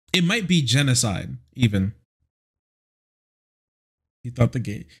 It might be genocide, even. He thought the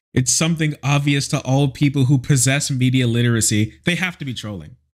game. It's something obvious to all people who possess media literacy. They have to be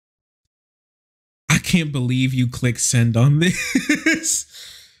trolling. I can't believe you click send on this.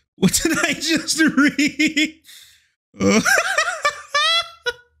 What did I just read?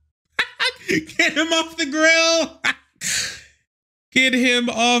 Get him off the grill. Get him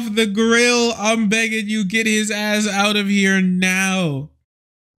off the grill. I'm begging you, get his ass out of here now.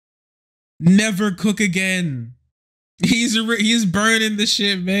 Never cook again. He's burning the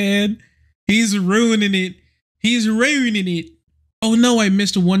shit, man. He's ruining it. He's ruining it. Oh no, I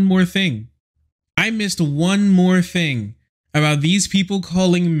missed one more thing. I missed one more thing about these people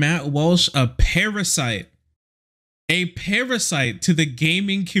calling Matt Walsh a parasite. A parasite to the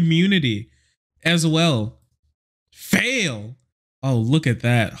gaming community as well. Fail. Oh, look at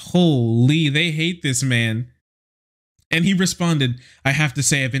that. Holy, they hate this man. And he responded, I have to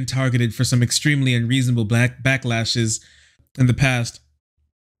say I've been targeted for some extremely unreasonable backlashes in the past.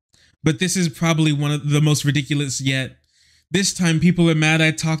 But this is probably one of the most ridiculous yet. This time people are mad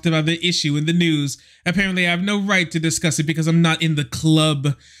I talked about the issue in the news. Apparently I have no right to discuss it because I'm not in the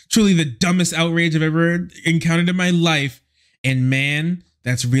club. Truly the dumbest outrage I've ever encountered in my life. And man,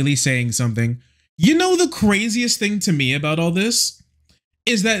 that's really saying something. You know the craziest thing to me about all this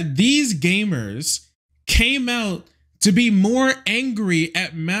is that these gamers came out to be more angry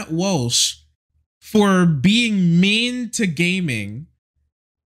at Matt Walsh for being mean to gaming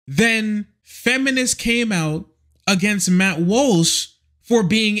than feminists came out against Matt Walsh for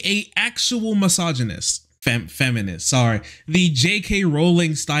being an actual misogynist. Feminist, sorry. The J.K.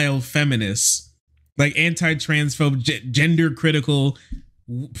 Rowling style feminists, like anti-transphobe, gender critical,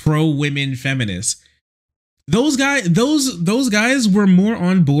 pro-women feminists. Those guys were more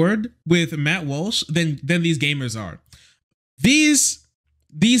on board with Matt Walsh than these gamers are. These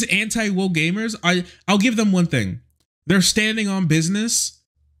anti-woke gamers, I'll give them one thing. They're standing on business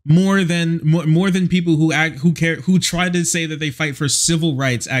more than people who try to say that they fight for civil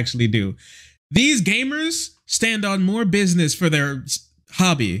rights actually do. These gamers stand on more business for their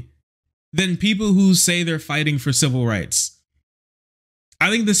hobby than people who say they're fighting for civil rights.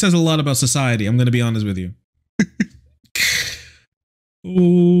 I think this says a lot about society. I'm going to be honest with you.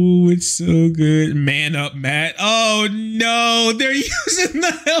 Oh, it's so good. Man up, Matt. Oh no, they're using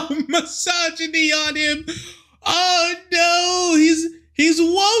the hell misogyny on him. Oh no, he's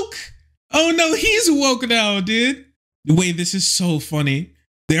woke. Oh no, he's woke now, dude. Wait, this is so funny.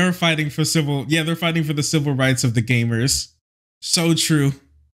 They're fighting for they're fighting for the civil rights of the gamers. So true.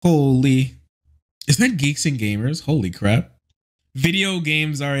 Holy. Isn't that Geeks and Gamers? Holy crap. Video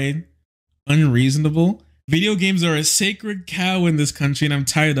games are unreasonable. Video games are a sacred cow in this country, and I'm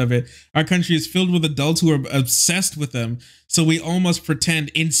tired of it. Our country is filled with adults who are obsessed with them, so we almost pretend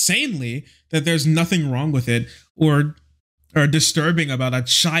insanely that there's nothing wrong with it or disturbing about a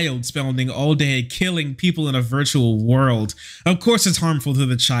child spending all day killing people in a virtual world. Of course it's harmful to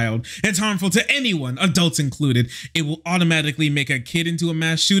the child. It's harmful to anyone, adults included. It will automatically make a kid into a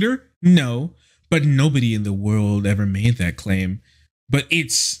mass shooter? No, but nobody in the world ever made that claim. But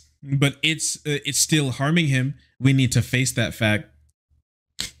it's still harming him. We need to face that fact.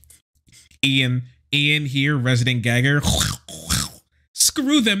 Ian here, resident gagger.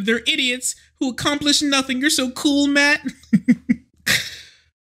 Screw them, they're idiots who accomplish nothing. You're so cool, Matt.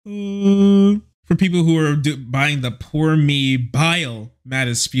 For people who are buying the poor me bile Matt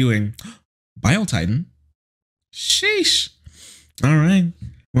is spewing. Bile Titan? Sheesh. All right.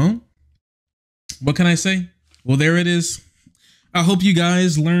 Well, what can I say? Well, there it is. I hope you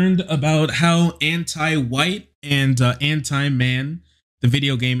guys learned about how anti-white and anti-man the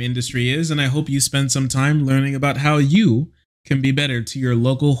video game industry is, and I hope you spend some time learning about how you can be better to your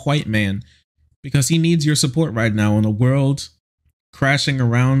local white man, because he needs your support right now in a world crashing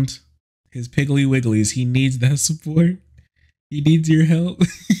around his piggly wigglies. He needs that support. He needs your help.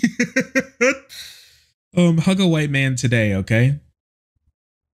 Hug a white man today, okay?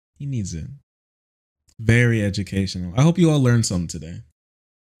 He needs it. Very educational. I hope you all learned something today.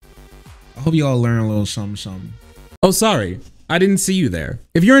 I hope you all learn a little something. Oh, sorry. I didn't see you there.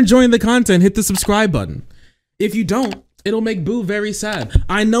 If you're enjoying the content, hit the subscribe button. If you don't, it'll make Boo very sad.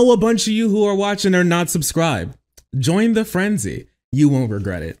 I know a bunch of you who are watching are not subscribed. Join the frenzy. You won't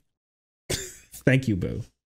regret it. Thank you, Boo.